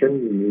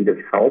intervention, in need of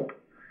help,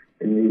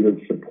 in need of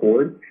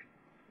support,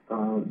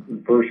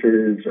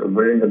 versus a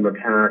random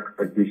attack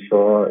like we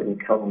saw in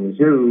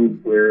Kalamazoo,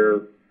 where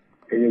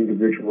an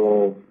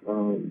individual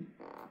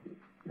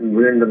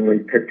randomly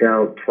picked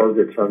out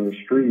targets on the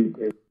street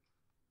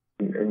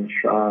and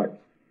shot,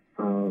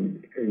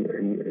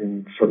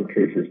 in some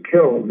cases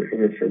killed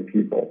innocent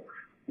people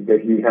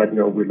that he had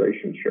no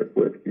relationship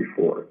with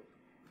before.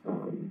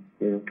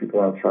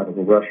 People outside of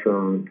a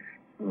restaurant,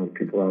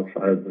 people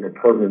outside of an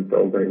apartment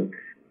building.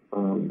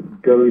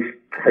 Those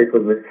type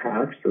of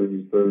attacks,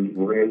 those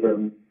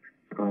random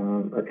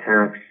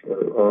attacks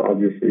are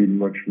obviously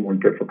much more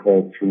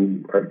difficult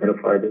to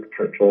identify the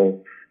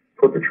potential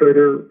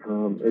perpetrator,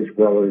 as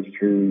well as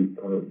to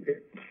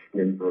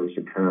end those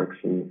attacks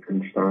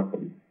and stop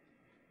them.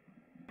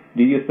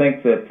 Do you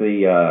think that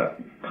the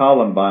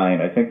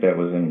Columbine, I think that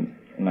was in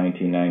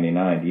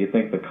 1999, do you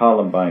think the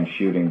Columbine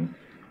shooting,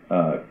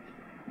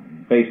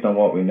 based on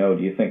what we know,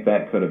 do you think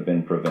that could have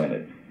been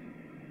prevented?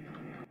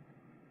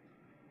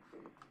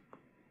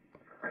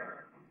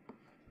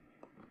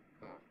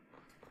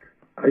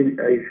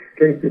 I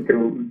think that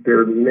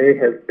there may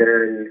have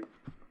been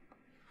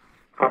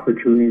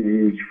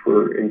opportunities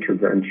for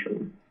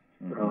intervention.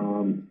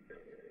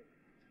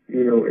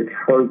 It's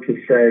hard to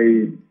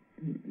say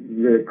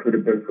that it could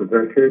have been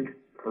prevented,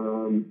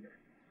 and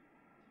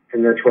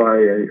that's why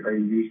I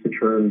use the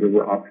term there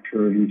were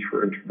opportunities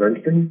for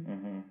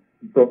intervention.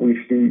 But we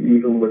see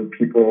even when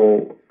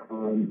people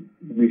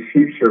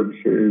receive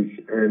services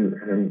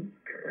and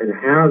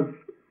have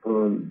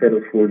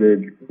been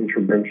afforded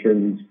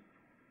interventions,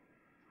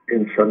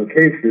 in some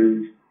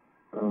cases,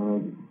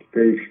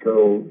 they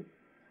still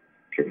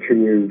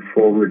continue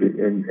forward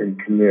and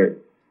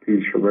commit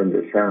these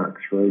horrendous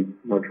acts, right?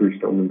 Marjorie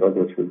Stoneman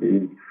Douglas would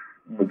be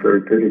a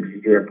very good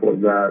example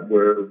of that,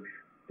 where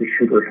the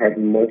shooter had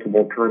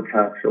multiple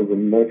contacts over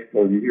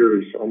multiple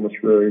years, almost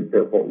really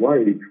their whole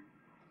life,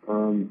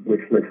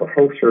 with mental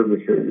health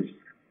services,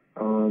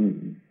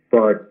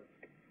 but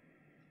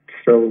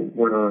still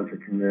went on to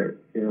commit,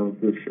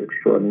 this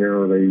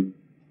extraordinarily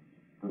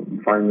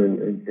violent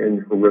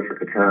and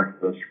horrific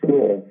attack on a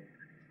school.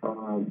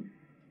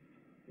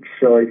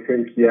 So I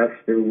think, yes,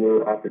 there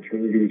were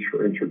opportunities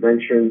for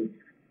intervention.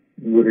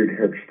 Would it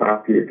have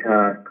stopped the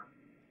attack?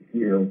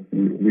 We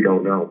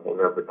don't know. We'll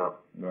never know.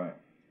 Right.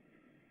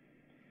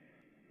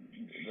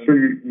 So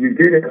you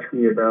did ask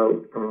me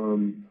about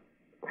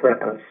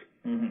class,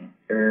 Mm-hmm.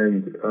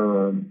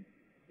 and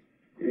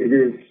it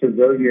is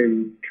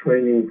civilian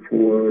training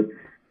for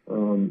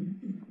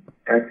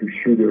active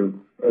shooter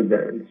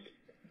events.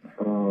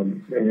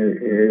 And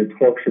it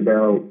talks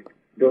about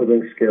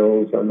building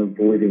skills on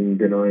avoiding,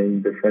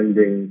 denying,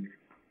 defending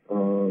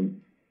in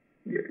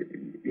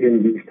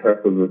these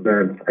type of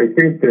events. I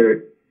think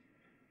that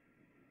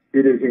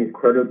it is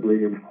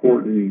incredibly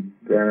important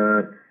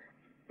that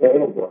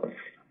all of us,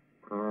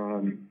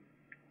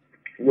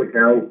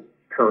 without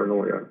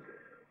paranoia,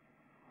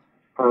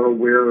 are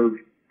aware of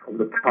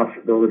the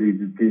possibility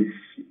that these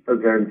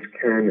events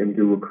can and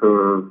do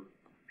occur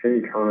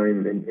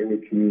anytime, in any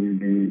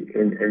community,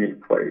 in any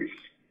place.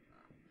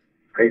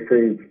 I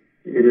think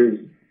it is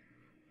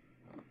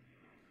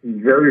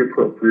very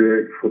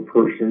appropriate for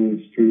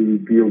persons to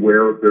be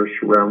aware of their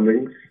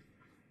surroundings,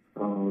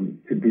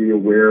 to be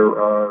aware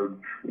of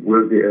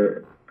where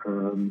the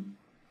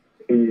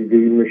AED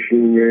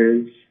machine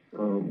is,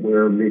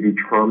 where maybe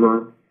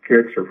trauma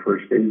kits or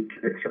first aid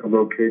kits are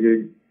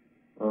located,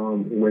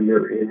 when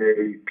they're in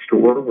a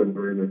store, when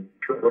they're in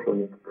a church,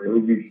 when they're in a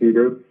movie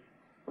theater.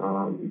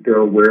 They're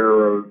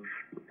aware of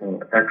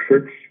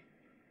exits.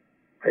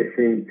 I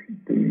think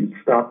the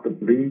Stop the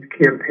Bleed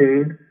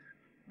campaign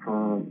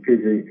is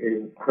an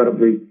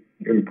incredibly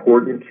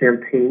important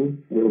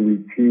campaign where we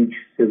teach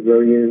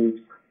civilians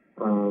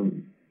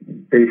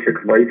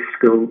basic life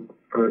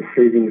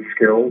saving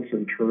skills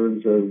in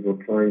terms of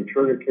applying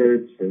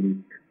tourniquets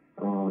and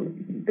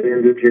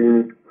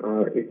bandaging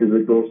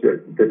individuals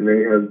that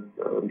may have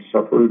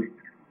suffered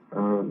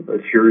a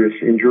serious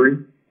injury,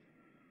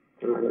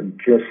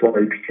 just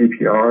like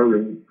CPR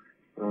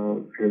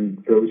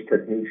and those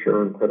techniques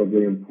are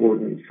incredibly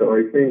important. So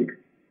I think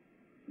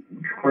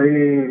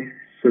training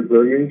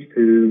civilians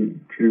to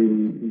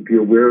be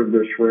aware of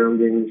their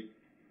surroundings,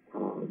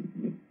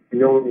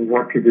 knowing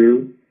what to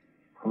do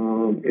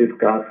if,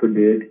 God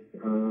forbid,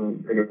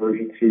 an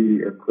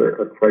emergency, a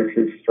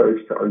crisis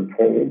starts to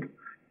unfold.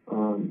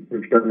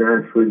 We've done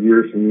that for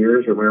years and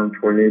years around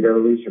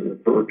tornadoes and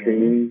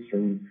hurricanes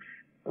and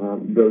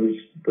those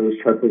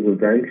type of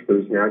events,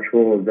 those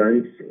natural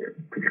events,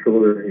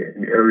 particularly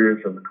in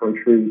areas of the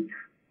country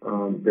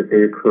that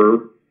they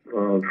occur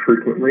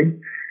frequently.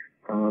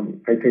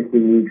 I think we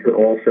need to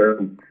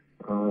also,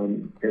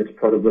 as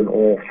part of an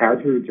all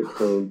hazards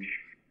approach,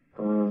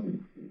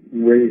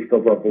 raise the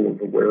level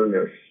of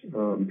awareness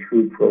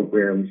through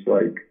programs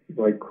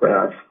like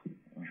CRAST,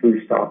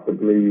 through Stop the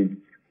Bleed,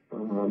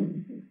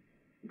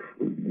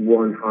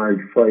 Run,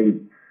 Hide,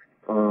 Fight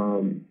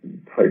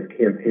type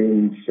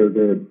campaigns, so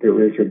that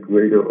there is a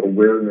greater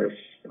awareness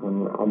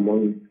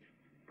among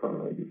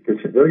the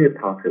civilian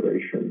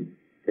population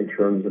in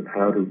terms of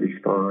how to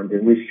respond.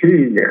 And we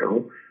see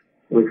now,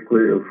 with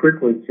greater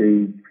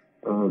frequency,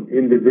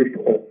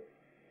 individual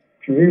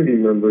community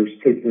members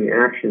taking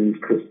actions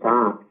to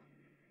stop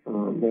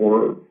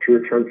or to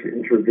attempt to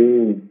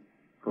intervene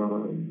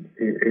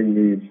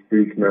in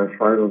these mass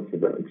violence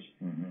events.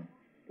 Mm-hmm.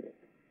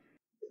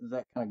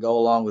 That kind of go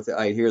along with,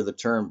 I hear the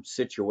term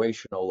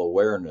situational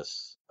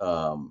awareness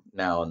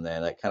now and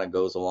then. That kind of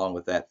goes along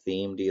with that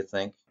theme, do you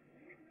think?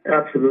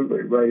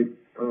 Absolutely, right.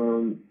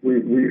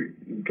 We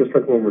just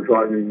like when we're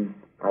driving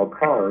our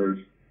cars,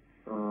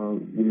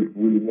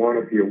 we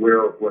want to be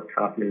aware of what's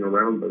happening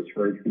around us,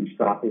 right? Who's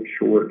stopping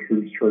short,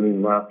 who's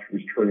turning left,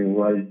 who's turning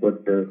right,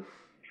 what the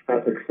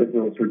traffic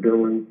signals are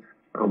doing,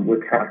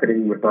 what's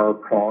happening with our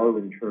car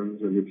in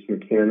terms of its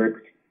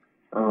mechanics.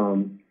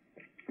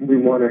 We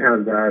want to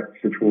have that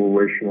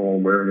situational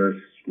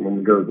awareness when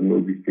we go to the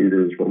movie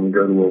theaters, when we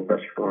go to a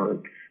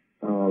restaurant,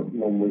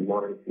 when we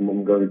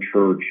go to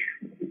church,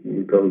 when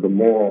we go to the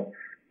mall.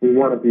 We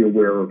want to be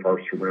aware of our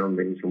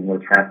surroundings and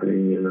what's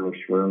happening in our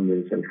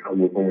surroundings and how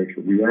we're going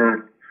to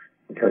react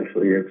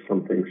potentially if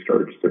something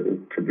starts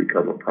to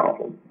become a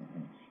problem.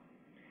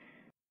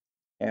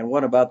 And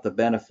what about the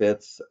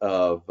benefits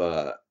of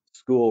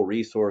school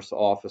resource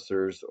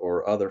officers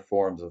or other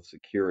forms of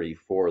security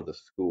for the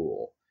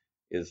school?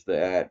 Is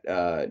that,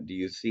 do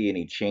you see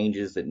any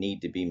changes that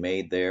need to be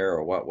made there,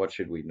 or what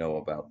should we know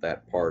about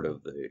that part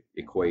of the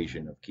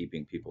equation of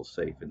keeping people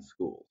safe in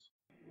schools?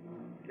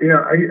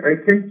 Yeah, I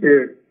think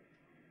that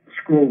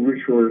school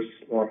resource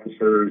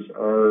officers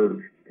are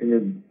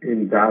an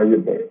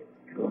invaluable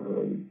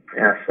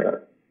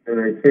asset. And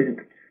I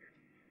think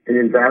an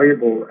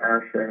invaluable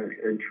asset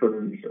in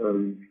terms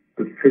of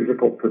the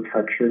physical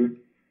protection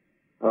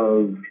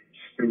of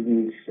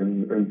students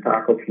and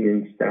faculty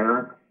and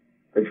staff,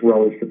 as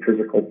well as the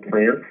physical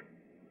plant.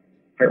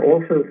 I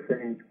also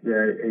think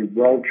that a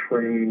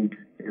well-trained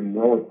and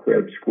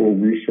well-equipped school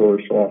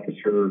resource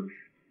officer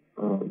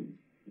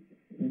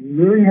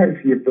really has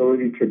the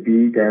ability to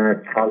be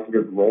that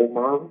positive role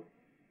model.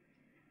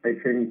 I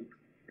think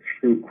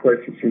through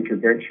crisis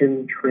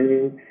intervention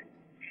training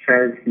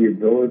has the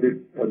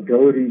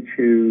ability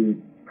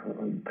to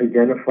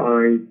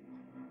identify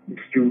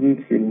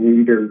students in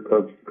need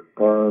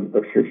of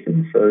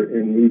assistance,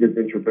 in need of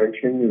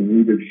intervention, in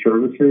need of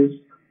services,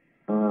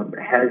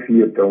 has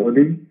the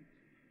ability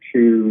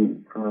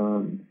to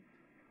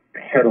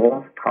head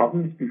off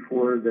problems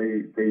before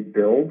they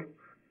build,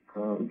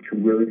 to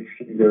really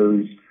see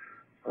those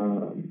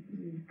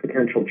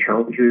potential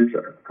challenges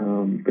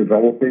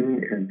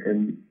developing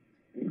and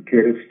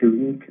get a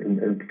student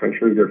and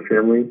potentially their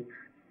family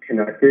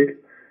connected.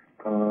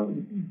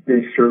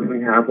 They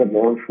certainly have a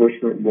law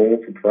enforcement role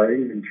to play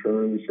in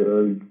terms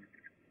of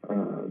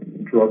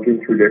drug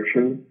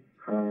interdiction,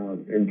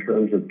 in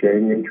terms of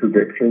gang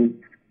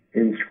interdiction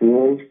in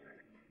schools.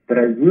 But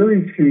I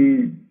really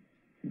see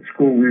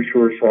school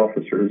resource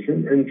officers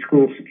and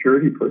school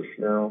security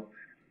personnel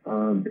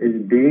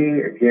as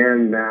being,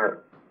 again, that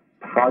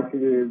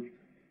positive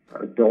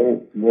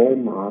adult role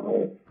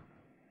model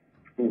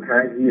who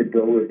has the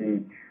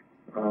ability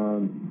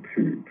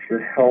to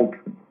help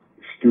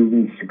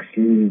students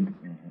succeed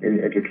in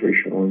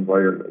educational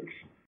environments.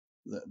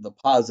 The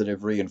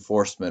positive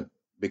reinforcement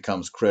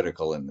becomes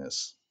critical in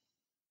this.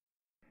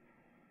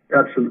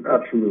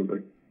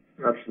 Absolutely.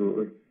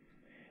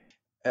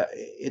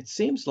 It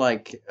seems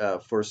like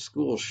for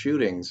school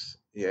shootings,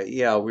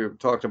 we've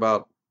talked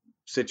about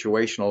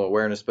situational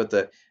awareness, but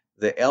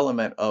the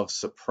element of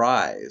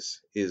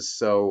surprise is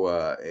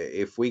so,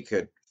 if we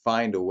could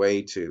find a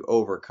way to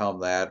overcome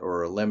that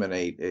or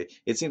eliminate it,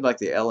 it seems like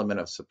the element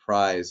of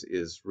surprise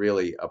is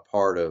really a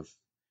part of,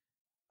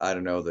 I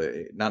don't know,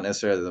 not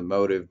necessarily the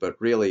motive, but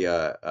really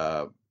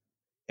an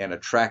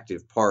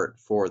attractive part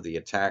for the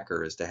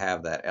attacker is to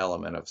have that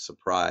element of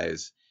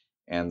surprise,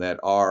 and that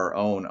our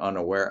own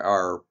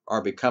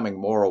are becoming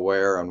more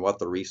aware on what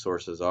the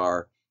resources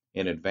are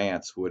in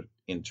advance would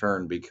in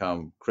turn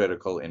become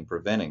critical in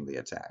preventing the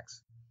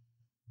attacks.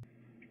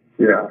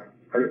 Yeah,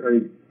 I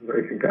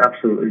think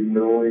absolutely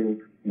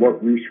knowing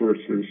what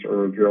resources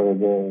are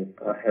available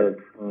ahead of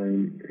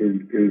time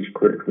is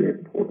critically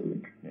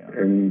important. Yeah.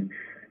 And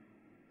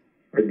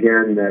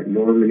again, that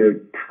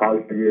normative,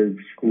 positive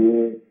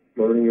school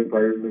learning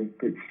environment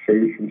that's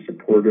safe and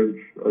supportive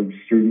of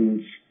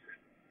students,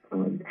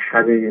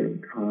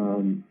 having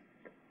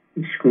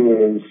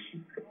schools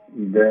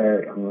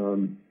that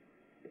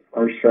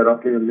are set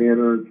up in a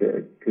manner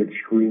that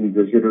screen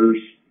visitors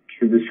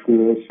to the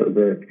school so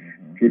that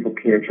people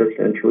can't just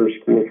enter a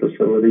school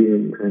facility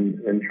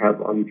and have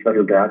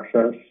unfettered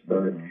access,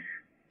 but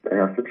they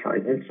have to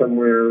sign in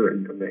somewhere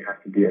and they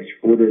have to be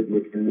escorted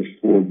within the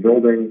school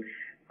building,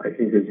 I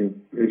think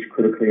is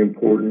critically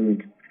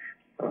important.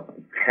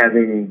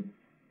 Having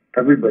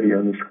everybody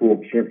on the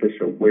school campus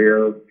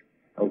aware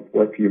of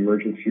what the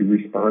emergency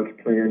response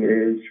plan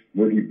is.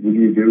 What do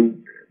you do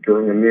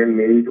during a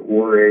man-made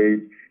or a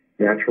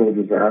natural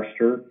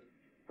disaster?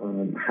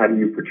 How do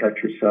you protect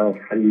yourself?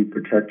 How do you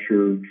protect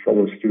your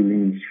fellow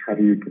students? How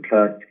do you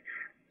protect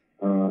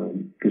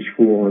the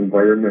school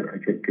environment? I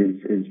think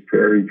is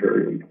very,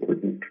 very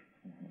important.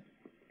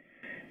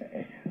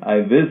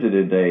 I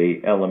visited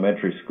a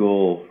elementary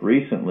school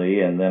recently,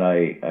 and then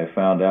I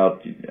found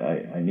out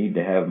I need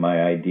to have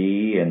my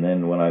ID. And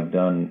then when I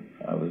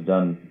was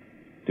done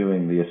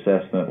doing the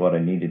assessment, what I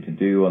needed to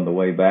do on the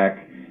way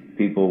back,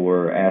 people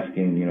were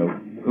asking,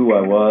 who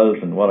I was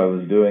and what I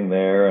was doing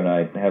there, and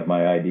I had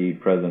my ID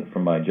present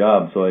from my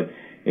job. So it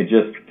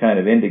just kind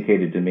of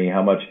indicated to me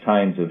how much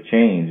times have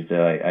changed.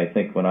 I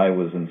think when I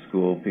was in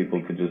school,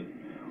 people could just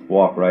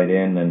walk right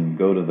in and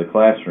go to the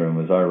classroom,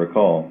 as I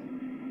recall.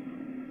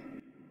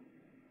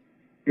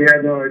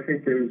 Yeah, no, I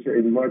think there's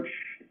a much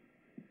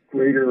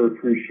greater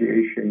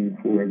appreciation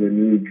for the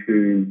need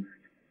to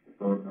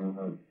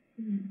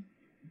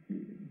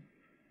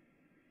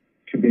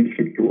be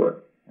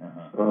secure.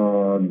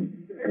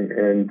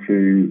 And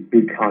to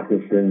be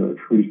cognizant of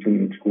who's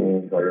in the school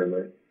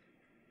environment.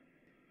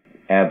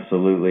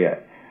 Absolutely.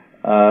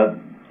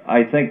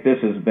 I think this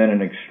has been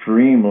an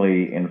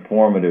extremely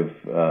informative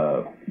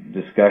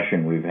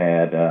discussion we've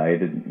had,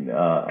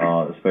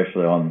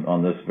 especially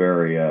on this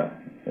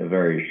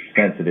very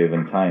sensitive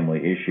and timely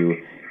issue.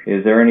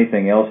 Is there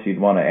anything else you'd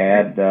want to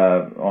add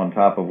on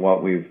top of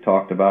what we've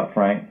talked about,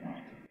 Frank?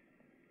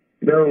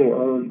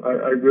 No,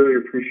 I really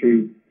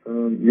appreciate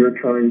your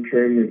time,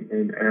 Tim,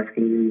 and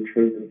asking me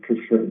to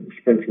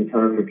spend some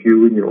time with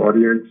you and your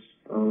audience.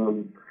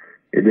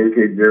 It is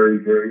a very,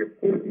 very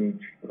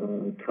important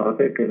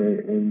topic,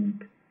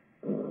 and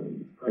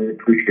I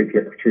appreciate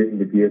the opportunity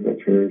to be able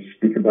to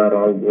speak about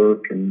our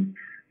work and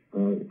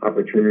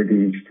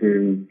opportunities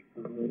to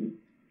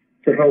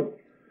help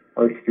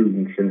our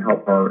students and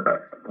help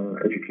our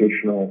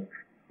educational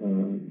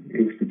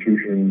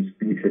institutions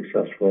be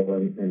successful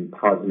in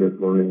positive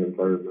learning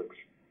environments.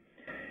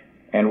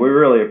 And we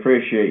really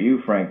appreciate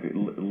you, Frank,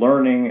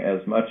 learning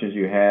as much as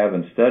you have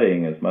and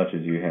studying as much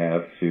as you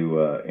have to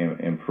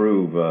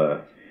improve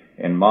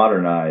and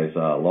modernize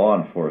law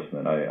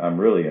enforcement. I'm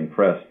really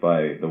impressed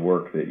by the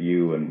work that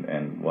you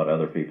and what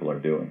other people are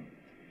doing.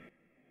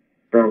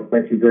 So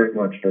thank you very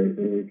much.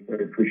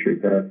 I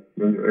appreciate that.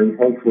 And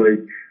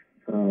hopefully,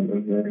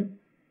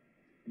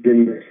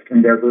 in this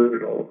endeavor,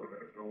 it'll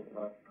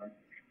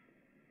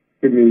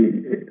give me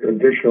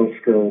additional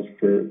skills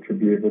to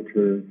be able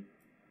to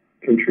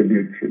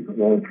contribute to the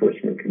law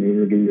enforcement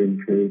community and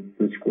to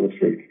the school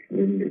safety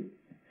community.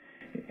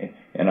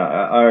 And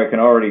I can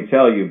already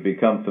tell you've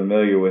become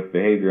familiar with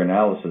behavior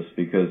analysis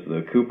because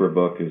the Cooper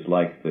book is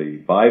like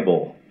the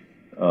Bible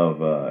of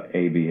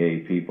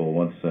ABA people.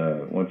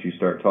 Once you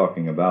start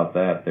talking about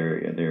that,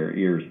 their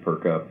ears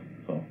perk up.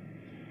 So.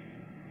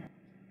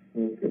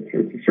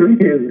 It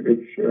certainly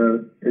is.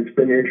 It's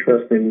been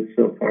interesting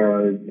so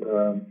far.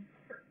 I've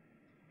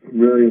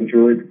really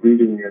enjoyed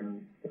reading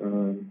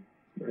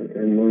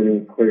and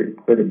learning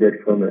quite a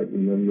bit from it,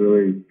 and I'm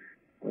really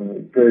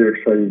very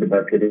excited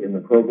about getting in the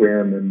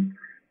program. And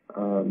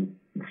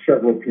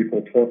several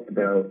people talked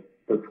about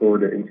the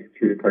Florida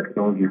Institute of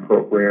Technology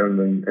program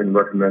and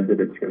recommended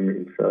it to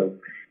me. So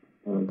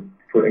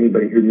for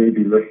anybody who may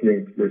be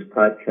listening to this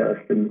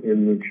podcast in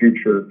the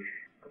future,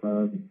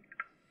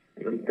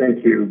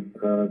 thank you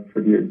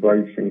for the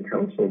advice and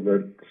counsel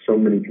that so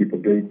many people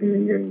gave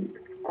me and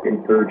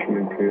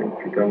encouragement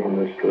to go in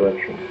this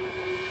direction.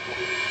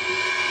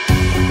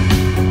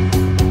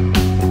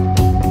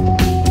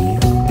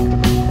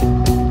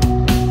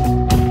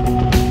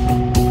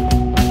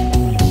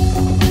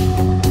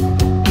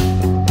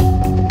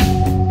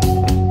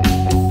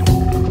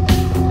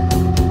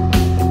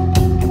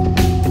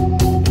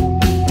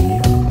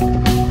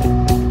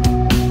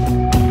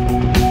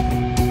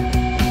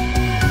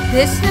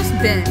 This has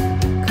been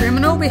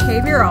Criminal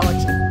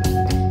Behaviorology.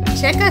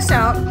 Check us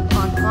out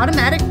on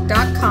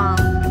Automatic.com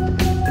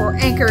or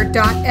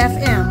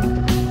Anchor.fm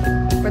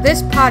for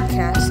this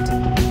podcast,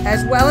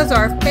 as well as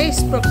our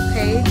Facebook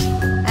page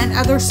and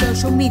other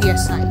social media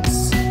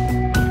sites.